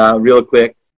real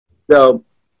quick. So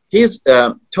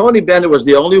Tony Bennett was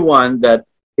the only one that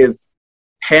his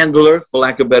handler, for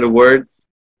lack of a better word,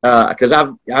 because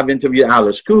I've interviewed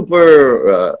Alice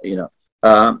Cooper,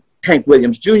 Hank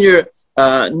Williams Jr.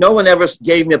 No one ever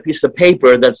gave me a piece of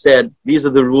paper that said, these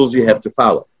are the rules you have to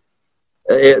follow.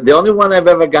 The only one I've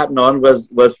ever gotten on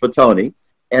was for Tony.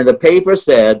 And the paper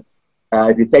said,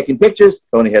 if you're taking pictures,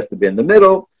 Tony has to be in the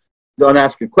middle. Don't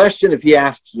ask a question. If he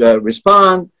asks,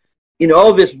 respond.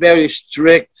 All this very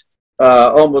strict,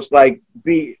 almost like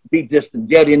be distant,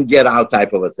 get in, get out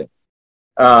type of a thing.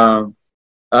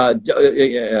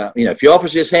 If he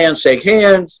offers his hand, shake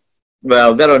hands.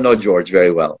 Well, they don't know George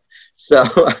very well. So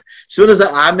as soon as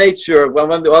I made sure,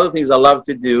 one of the other things I love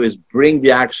to do is bring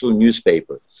the actual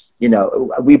newspaper.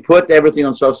 We put everything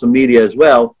on social media as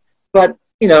well, but,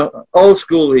 old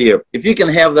school here. If you can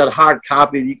have that hard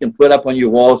copy you can put up on your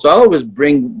wall, so I always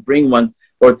bring one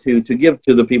or two to give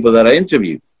to the people that I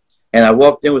interview. And I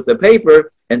walked in with the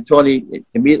paper, And Tony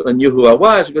immediately knew who I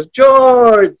was. He goes,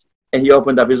 George. And he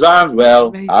opened up his arms.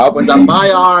 Well, I opened up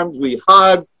my arms. We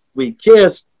hugged. We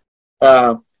kissed.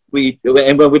 And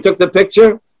when we took the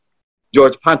picture,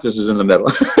 George Pantas is in the middle.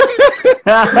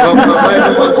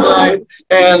 on one side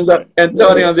and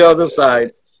Tony on the other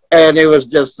side. And it was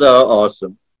just so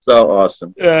awesome. So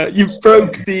awesome. You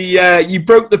broke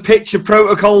the picture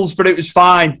protocols, but it was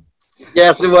fine.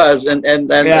 Yes, it was. And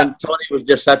Tony was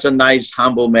just such a nice,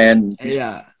 humble man.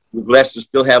 We're blessed to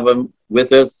still have him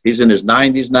with us. He's in his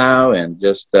 90s now, and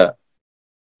just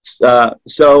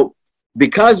so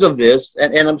because of this,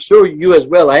 and I'm sure you as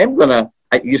well.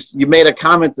 You made a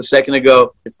comment a second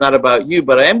ago. It's not about you,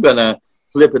 but I am gonna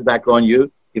flip it back on you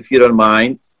if you don't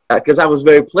mind, because I was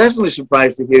very pleasantly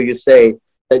surprised to hear you say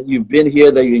that you've been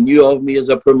here, that you knew of me as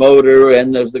a promoter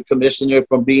and as the commissioner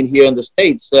from being here in the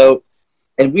States. So,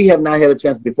 and we have not had a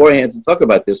chance beforehand to talk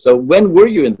about this. So, when were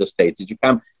you in the States? Did you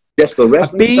come? I've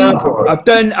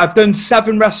done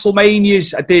 7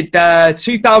 WrestleManias. I did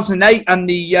 2008 and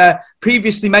the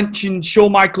previously mentioned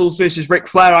Shawn Michaels versus Ric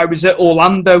Flair. I was at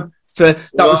Orlando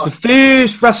was the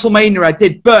first WrestleMania I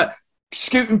did. But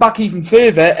scooting back even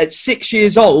further, at 6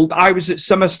 years old, I was at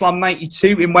SummerSlam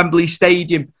 92 in Wembley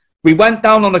Stadium. We went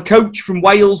down on a coach from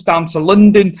Wales down to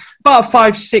London, about a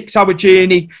 5-6 hour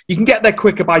journey. You can get there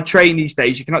quicker by train these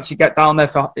days. You can actually get down there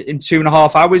in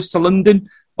 2.5 hours to London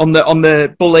on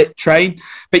the bullet train.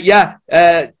 But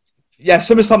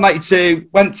SummerSlam 92,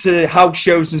 went to house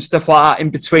shows and stuff like that in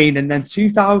between. And then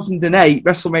 2008,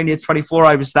 WrestleMania 24,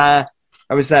 I was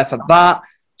there for that.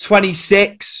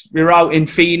 26, we were out in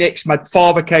Phoenix. My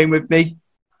father came with me.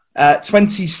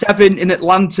 27 in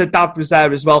Atlanta, Dad was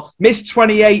there as well. Missed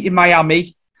 28 in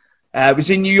Miami. Was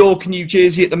in New York and New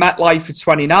Jersey at the MetLife for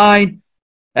 29.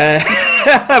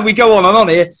 We go on and on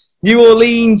here. New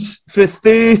Orleans for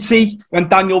 30 when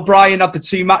Daniel Bryan had the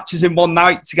 2 matches in one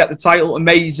night to get the title.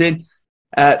 Amazing.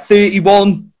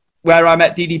 31 where I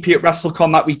met DDP at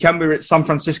WrestleCon that weekend. We were at San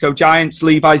Francisco Giants,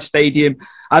 Levi's Stadium.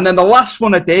 And then the last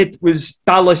one I did was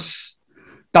Dallas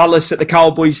at the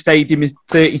Cowboys Stadium in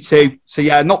 32. So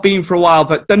yeah, not been for a while,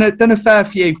 but done a fair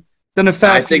few.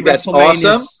 I think that's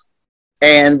awesome.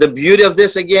 And the beauty of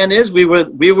this again is we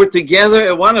were together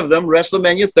at one of them,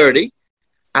 WrestleMania 30.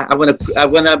 I want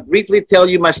to briefly tell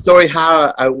you my story,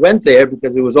 how I went there,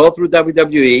 because it was all through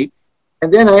WWE.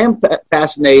 And then I am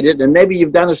fascinated, and maybe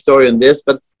you've done a story on this,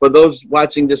 but for those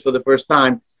watching this for the first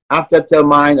time, after I tell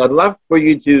mine, I'd love for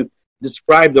you to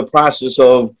describe the process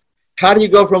of how do you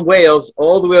go from Wales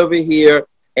all the way over here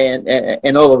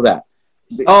and all of that.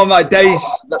 Oh, my days.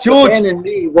 George, the fan in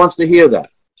me wants to hear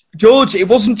that. George, it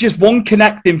wasn't just one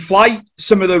connecting flight,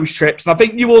 some of those trips. And I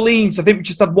think New Orleans, we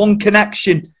just had one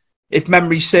connection, if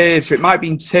memory serves. It might have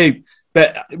been 2.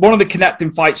 But one of the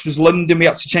connecting flights was London. We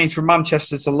had to change from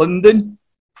Manchester to London.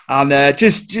 And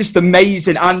just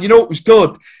amazing. And you know what was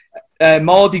good?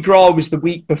 Mardi Gras was the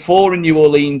week before in New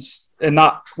Orleans and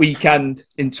that weekend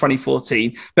in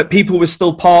 2014. But people were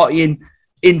still partying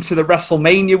into the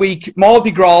WrestleMania week.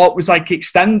 Mardi Gras was like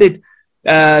extended.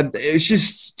 It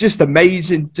was just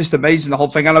amazing. Just amazing, the whole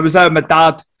thing. And I was there with my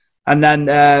dad. And then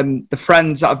the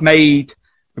friends that I've made,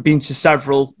 I've been to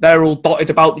several. They're all dotted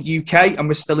about the UK, and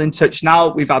we're still in touch now.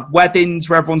 We've had weddings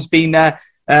where everyone's been there,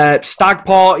 stag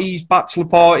parties, bachelor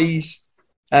parties.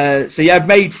 So yeah, I've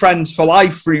made friends for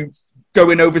life through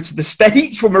going over to the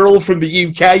States when we're all from the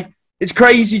UK. It's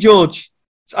crazy, George.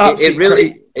 It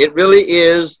really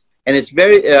is, and it's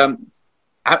very.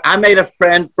 I made a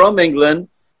friend from England.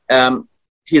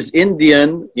 He's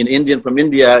Indian from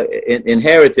India in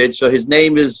heritage, so his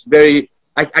name is very.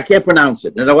 I can't pronounce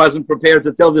it, and I wasn't prepared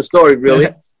to tell the story, really,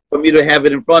 for me to have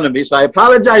it in front of me. So I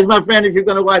apologize, my friend, if you're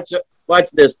going to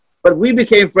watch this. But we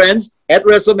became friends at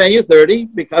WrestleMania 30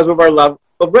 because of our love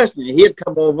of wrestling. He had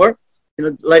come over,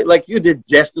 like you did,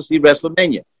 just to see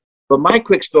WrestleMania. But my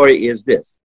quick story is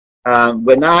this.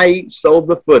 When I sold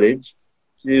the footage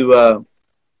to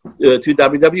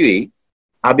WWE,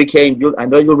 I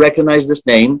know you'll recognize this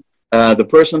name. The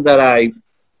person that I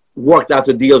worked out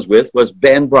the deals with was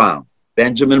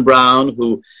Benjamin Brown,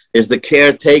 who is the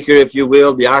caretaker, if you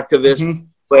will, the archivist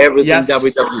for everything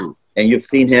WWE. And you've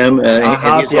seen him,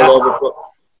 and he's all over.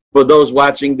 For those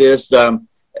watching this,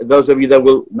 those of you that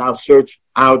will now search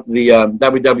out the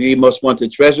WWE Most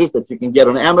Wanted Treasures that you can get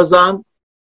on Amazon.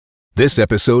 This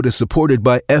episode is supported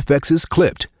by FX's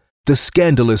Clipped, the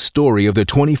scandalous story of the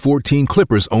 2014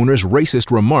 Clippers owner's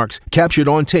racist remarks captured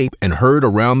on tape and heard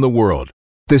around the world.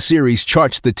 The series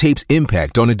charts the tape's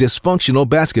impact on a dysfunctional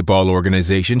basketball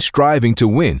organization striving to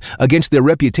win against their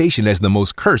reputation as the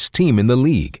most cursed team in the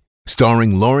league.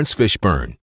 Starring Lawrence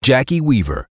Fishburne, Jackie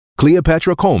Weaver,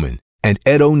 Cleopatra Coleman, and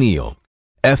Ed O'Neill.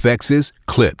 FX's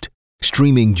Clipped,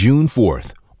 streaming June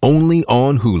 4th, only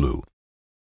on Hulu.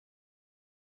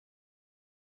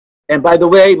 And by the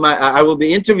way, I will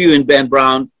be interviewing Ben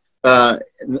Brown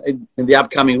in the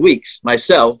upcoming weeks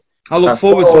myself. I look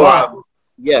forward to that.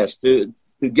 Yes, to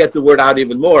get the word out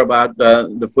even more about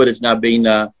the footage now being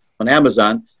on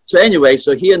Amazon. So anyway,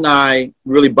 so he and I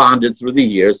really bonded through the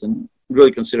years and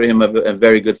really consider him a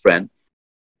very good friend.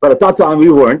 But at that time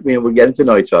we weren't. We were getting to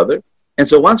know each other. And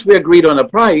so once we agreed on a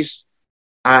price,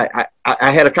 I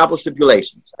had a couple of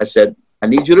stipulations. I said, I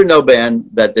need you to know, Ben,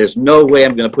 that there's no way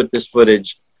I'm going to put this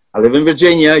footage. I live in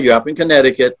Virginia, you're up in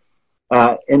Connecticut,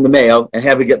 in the mail and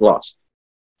have it get lost.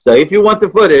 So if you want the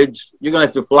footage, you're going to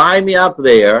have to fly me up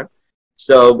there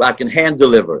so I can hand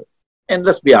deliver it. And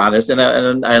let's be honest, and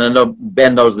I know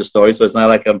Ben knows the story, so it's not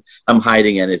like I'm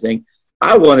hiding anything.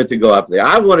 I wanted to go up there.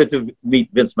 I wanted to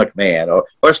meet Vince McMahon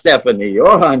or Stephanie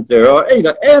or Hunter or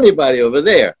anybody over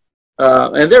there.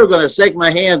 And they were going to shake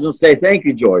my hands and say, thank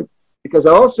you, George. Because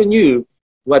I also knew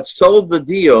what sold the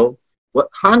deal. What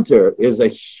Hunter is a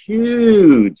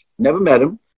huge, never met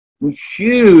him,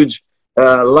 huge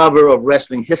lover of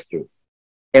wrestling history.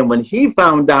 And when he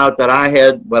found out that I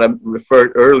had what I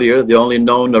referred earlier, the only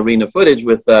known arena footage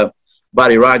with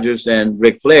Buddy Rogers and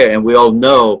Ric Flair, and we all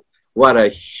know what a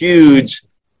huge,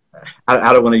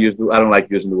 I don't like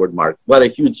using the word mark, what a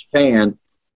huge fan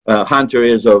Hunter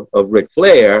is of Ric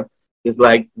Flair, is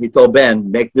like he told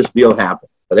Ben, make this deal happen.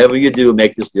 Whatever you do,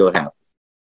 make this deal happen.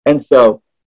 And so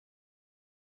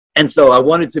I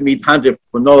wanted to meet Hunter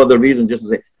for no other reason, just to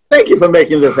say, thank you for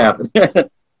making this happen.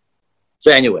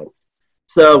 So anyway,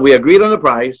 so we agreed on the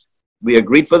price. We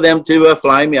agreed for them to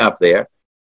fly me up there.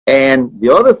 And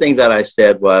the other thing that I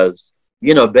said was,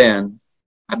 Ben,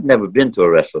 I've never been to a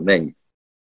WrestleMania.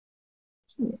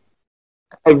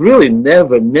 I really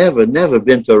never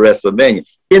been to a WrestleMania.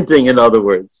 Hinting, in other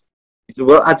words. He said,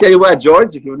 well, I'll tell you what,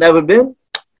 George, if you've never been,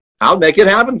 I'll make it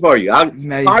happen for you.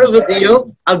 Part of the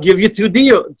deal, I'll give you two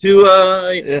tickets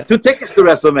to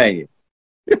WrestleMania.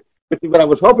 What I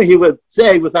was hoping he would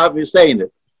say without me saying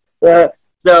it.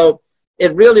 So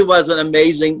it really was an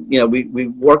amazing, we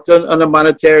worked on a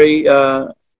monetary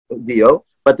deal.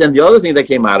 But then the other thing that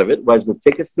came out of it was the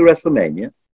tickets to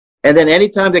WrestleMania. And then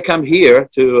anytime they come here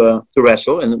to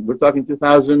wrestle, and we're talking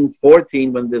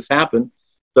 2014 when this happened.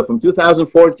 So from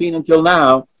 2014 until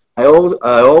now, I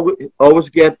always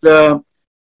get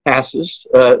passes,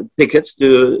 tickets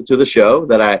to the show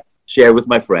that I share with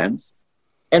my friends.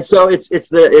 And so it's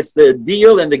the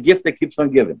deal and the gift that keeps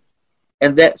on giving.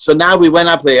 And so now we went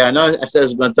up there. I know I said I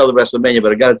was going to tell the WrestleMania,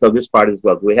 but I got to tell this part as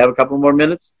well. Do we have a couple more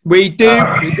minutes? We do.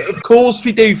 Of course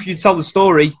we do, if you tell the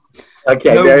story.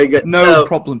 Okay, very good. No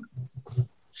problem.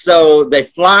 So they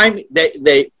fly me.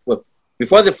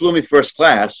 Before they flew me first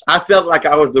class, I felt like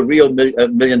I was the real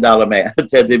 $1 million man,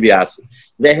 Ted DiBiase.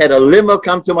 They had a limo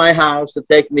come to my house to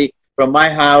take me from my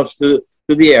house to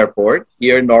the airport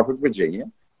here in Norfolk, Virginia.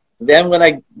 Then when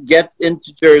I get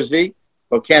into Jersey,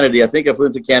 or Kennedy, I think I flew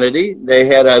into Kennedy, they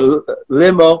had a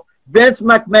limo, Vince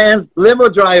McMahon's limo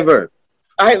driver.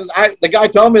 The guy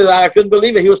told me that I couldn't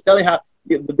believe it. He was telling how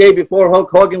the day before Hulk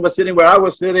Hogan was sitting where I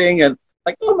was sitting, and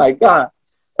like, oh my God.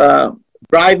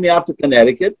 Drive me up to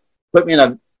Connecticut, put me in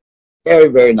a very,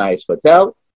 very nice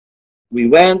hotel. We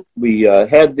went, we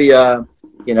had the,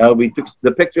 we took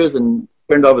the pictures and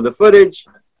turned over the footage.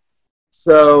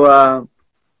 So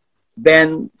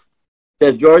Ben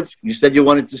says, George, you said you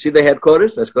wanted to see the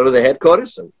headquarters. Let's go to the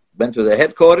headquarters. So went to the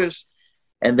headquarters.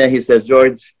 And then he says,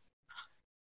 George,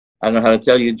 I don't know how to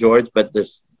tell you, George, but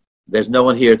there's no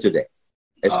one here today.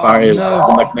 As far as the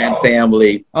McMahon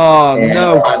family.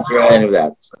 Hunter, any of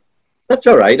that. So that's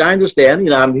all right. I understand.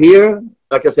 I'm here.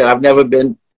 Like I said, I've never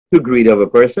been too greedy of a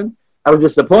person. I was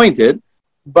disappointed,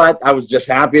 but I was just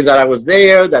happy that I was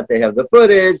there, that they have the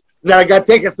footage, that I got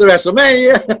tickets to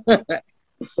WrestleMania.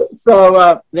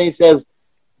 So then he says,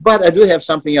 but I do have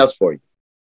something else for you.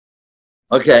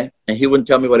 Okay. And he wouldn't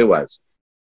tell me what it was.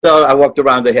 So I walked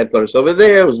around the headquarters over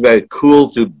there. It was very cool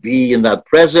to be in that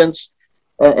presence.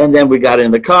 And then we got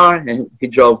in the car, and he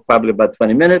drove probably about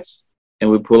 20 minutes, and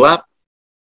we pull up.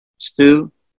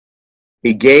 Stu,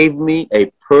 he gave me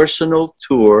a personal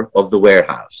tour of the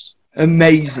warehouse.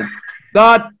 Amazing.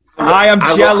 I am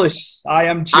jealous. I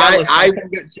can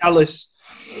get jealous.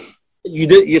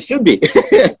 You should be.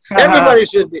 Everybody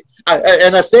should be.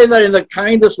 And I say that in the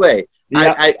kindest way.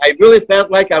 Yeah. I really felt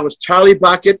like I was Charlie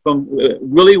Bucket from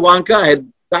Willy Wonka. I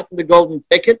had gotten the golden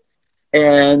ticket,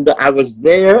 and I was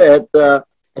there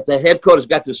at the headquarters,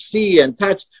 got to see and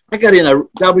touch. I got in a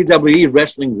WWE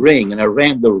wrestling ring, and I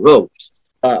ran the ropes.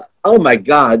 Oh, my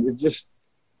God.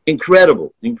 It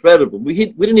incredible. We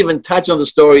didn't even touch on the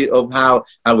story of how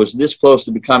I was this close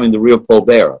to becoming the real Paul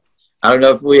Bearer. I don't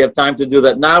know if we have time to do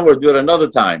that now or do it another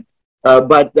time.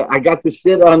 But I got to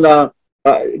sit on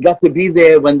got to be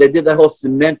there when they did that whole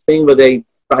cement thing where they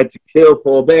tried to kill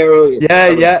Paul Bearer.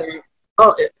 Yeah.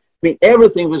 Oh, I mean,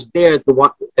 everything was there at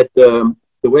the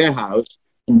warehouse,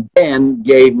 and Ben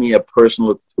gave me a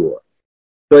personal tour.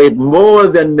 So it more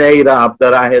than made up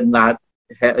that I had not,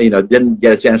 didn't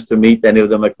get a chance to meet any of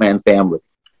the McMahon family.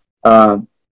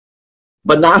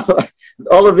 But now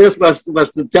all of this was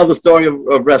to tell the story of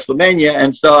WrestleMania,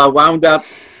 and so I wound up.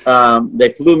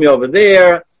 They flew me over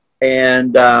there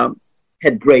and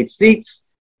had great seats,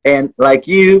 and like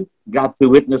you, got to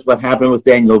witness what happened with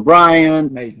Daniel Bryan.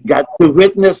 Amazing. Got to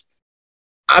witness.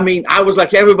 I mean, I was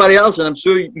like everybody else, and I'm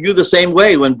sure you the same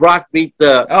way when Brock beat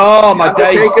the. Oh my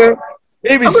days!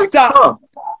 It was that.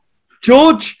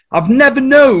 George, I've never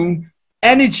known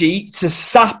energy to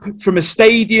sap from a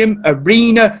stadium,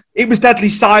 arena. It was deadly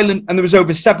silent, and there was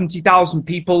over 70,000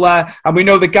 people there. And we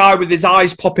know the guy with his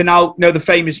eyes popping out, the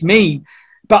famous me.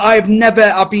 But I've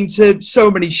been to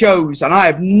so many shows, and I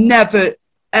have never,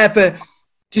 ever,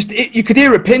 you could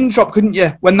hear a pin drop, couldn't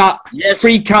you? When that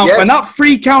free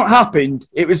count happened,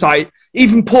 it was like,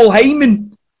 even Paul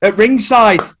Heyman at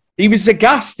ringside, he was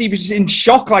aghast. He was in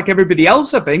shock like everybody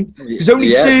else, I think. Because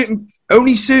only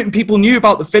certain people knew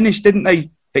about the finish, didn't they?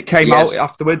 It came out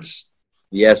afterwards.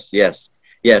 Yes. Yeah,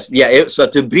 so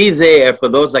to be there for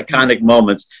those iconic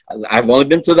moments, I've only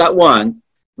been to that one,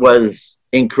 was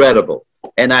incredible.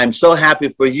 And I'm so happy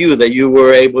for you that you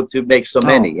were able to make so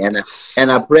many. And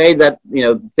I pray that,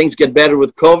 things get better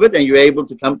with COVID and you're able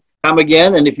to come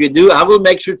again. And if you do, I will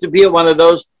make sure to be at one of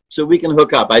those so we can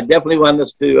hook up. I definitely want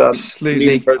us to.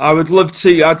 Absolutely. I would love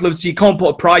to. I'd love to. You can't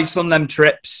put a price on them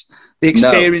trips, the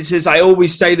experiences. No. I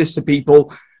always say this to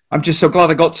people. I'm just so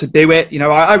glad I got to do it.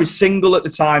 I was single at the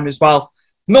time as well.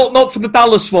 Not for the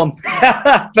Dallas one,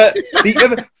 but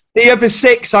the other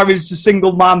 6, I was a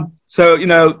single man. So,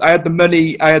 I had the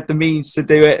money, I had the means to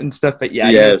do it and stuff. But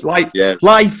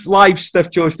life stuff,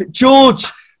 George. But George,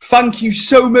 thank you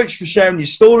so much for sharing your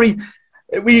story.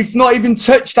 We've not even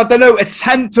touched, a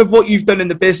 10th of what you've done in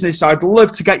the business. I'd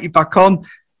love to get you back on.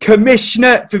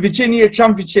 Commissioner for Virginia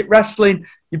Championship Wrestling.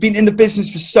 You've been in the business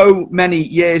for so many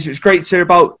years. It was great to hear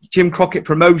about Jim Crockett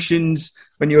Promotions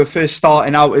when you were first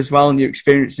starting out as well, and your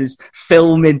experiences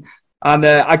filming. And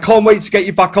I can't wait to get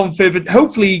you back on further.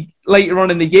 Hopefully later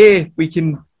on in the year, we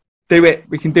can do it.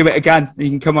 We can do it again. You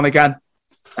can come on again.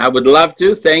 I would love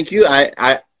to. Thank you.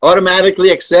 I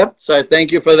automatically accept. So I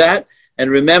thank you for that. And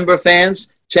remember, fans,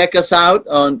 check us out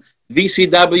on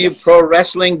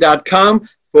vcwprowrestling.com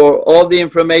for all the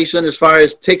information as far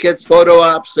as tickets, photo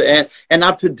ops, and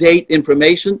up-to-date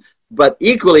information. But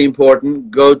equally important,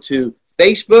 go to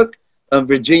Facebook on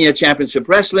Virginia Championship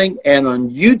Wrestling and on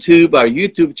YouTube, our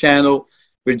YouTube channel,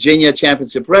 Virginia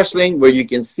Championship Wrestling, where you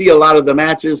can see a lot of the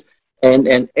matches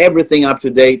and everything up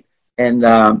to date. And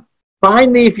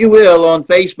find me, if you will, on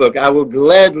Facebook. I will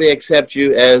gladly accept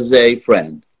you as a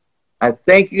friend. I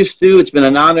thank you, Stu. It's been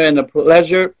an honor and a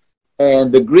pleasure.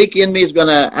 And the Greek in me is going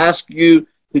to ask you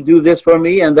to do this for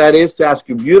me, and that is to ask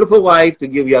your beautiful wife to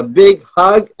give you a big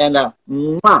hug and a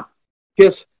mwah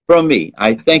kiss from me.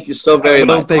 I thank you so very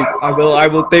much. I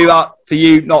will do that for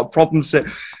you. Not a problem, sir.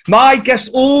 My guest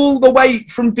all the way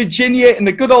from Virginia in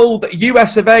the good old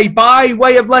US of A, by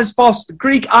way of Lesbos, the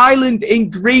Greek island in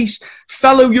Greece,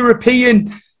 fellow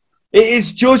European. It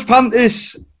is George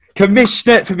Pantas,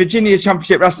 Commissioner for Virginia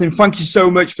Championship Wrestling. Thank you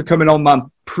so much for coming on, man.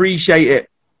 Appreciate it.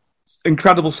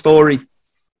 Incredible story.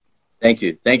 Thank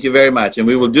you. Thank you very much. And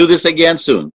we will do this again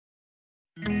soon.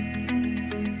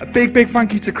 A big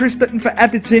thank you to Chris Dutton for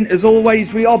editing. As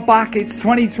always, we are back. It's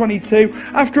 2022.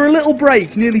 After a little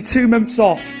break, nearly 2 months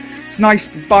off. It's nice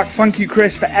to be back. Thank you,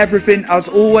 Chris, for everything, as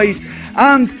always.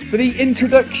 And for the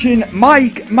introduction,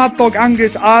 Mike, Mad Dog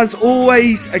Angus, as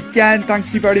always. Again,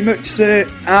 thank you very much, sir.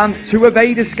 And to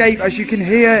Evade Escape, as you can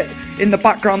hear in the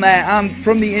background there, and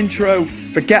from the intro,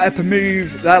 for Get Up and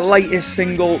Move, their latest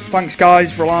single. Thanks,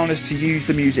 guys, for allowing us to use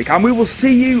the music. And we will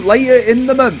see you later in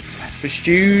the month for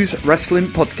Stu's Wrestling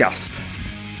Podcast.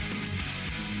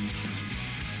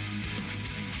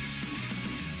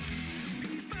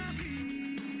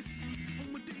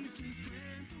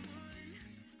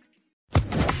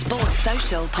 Sports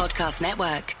Social Podcast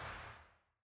Network.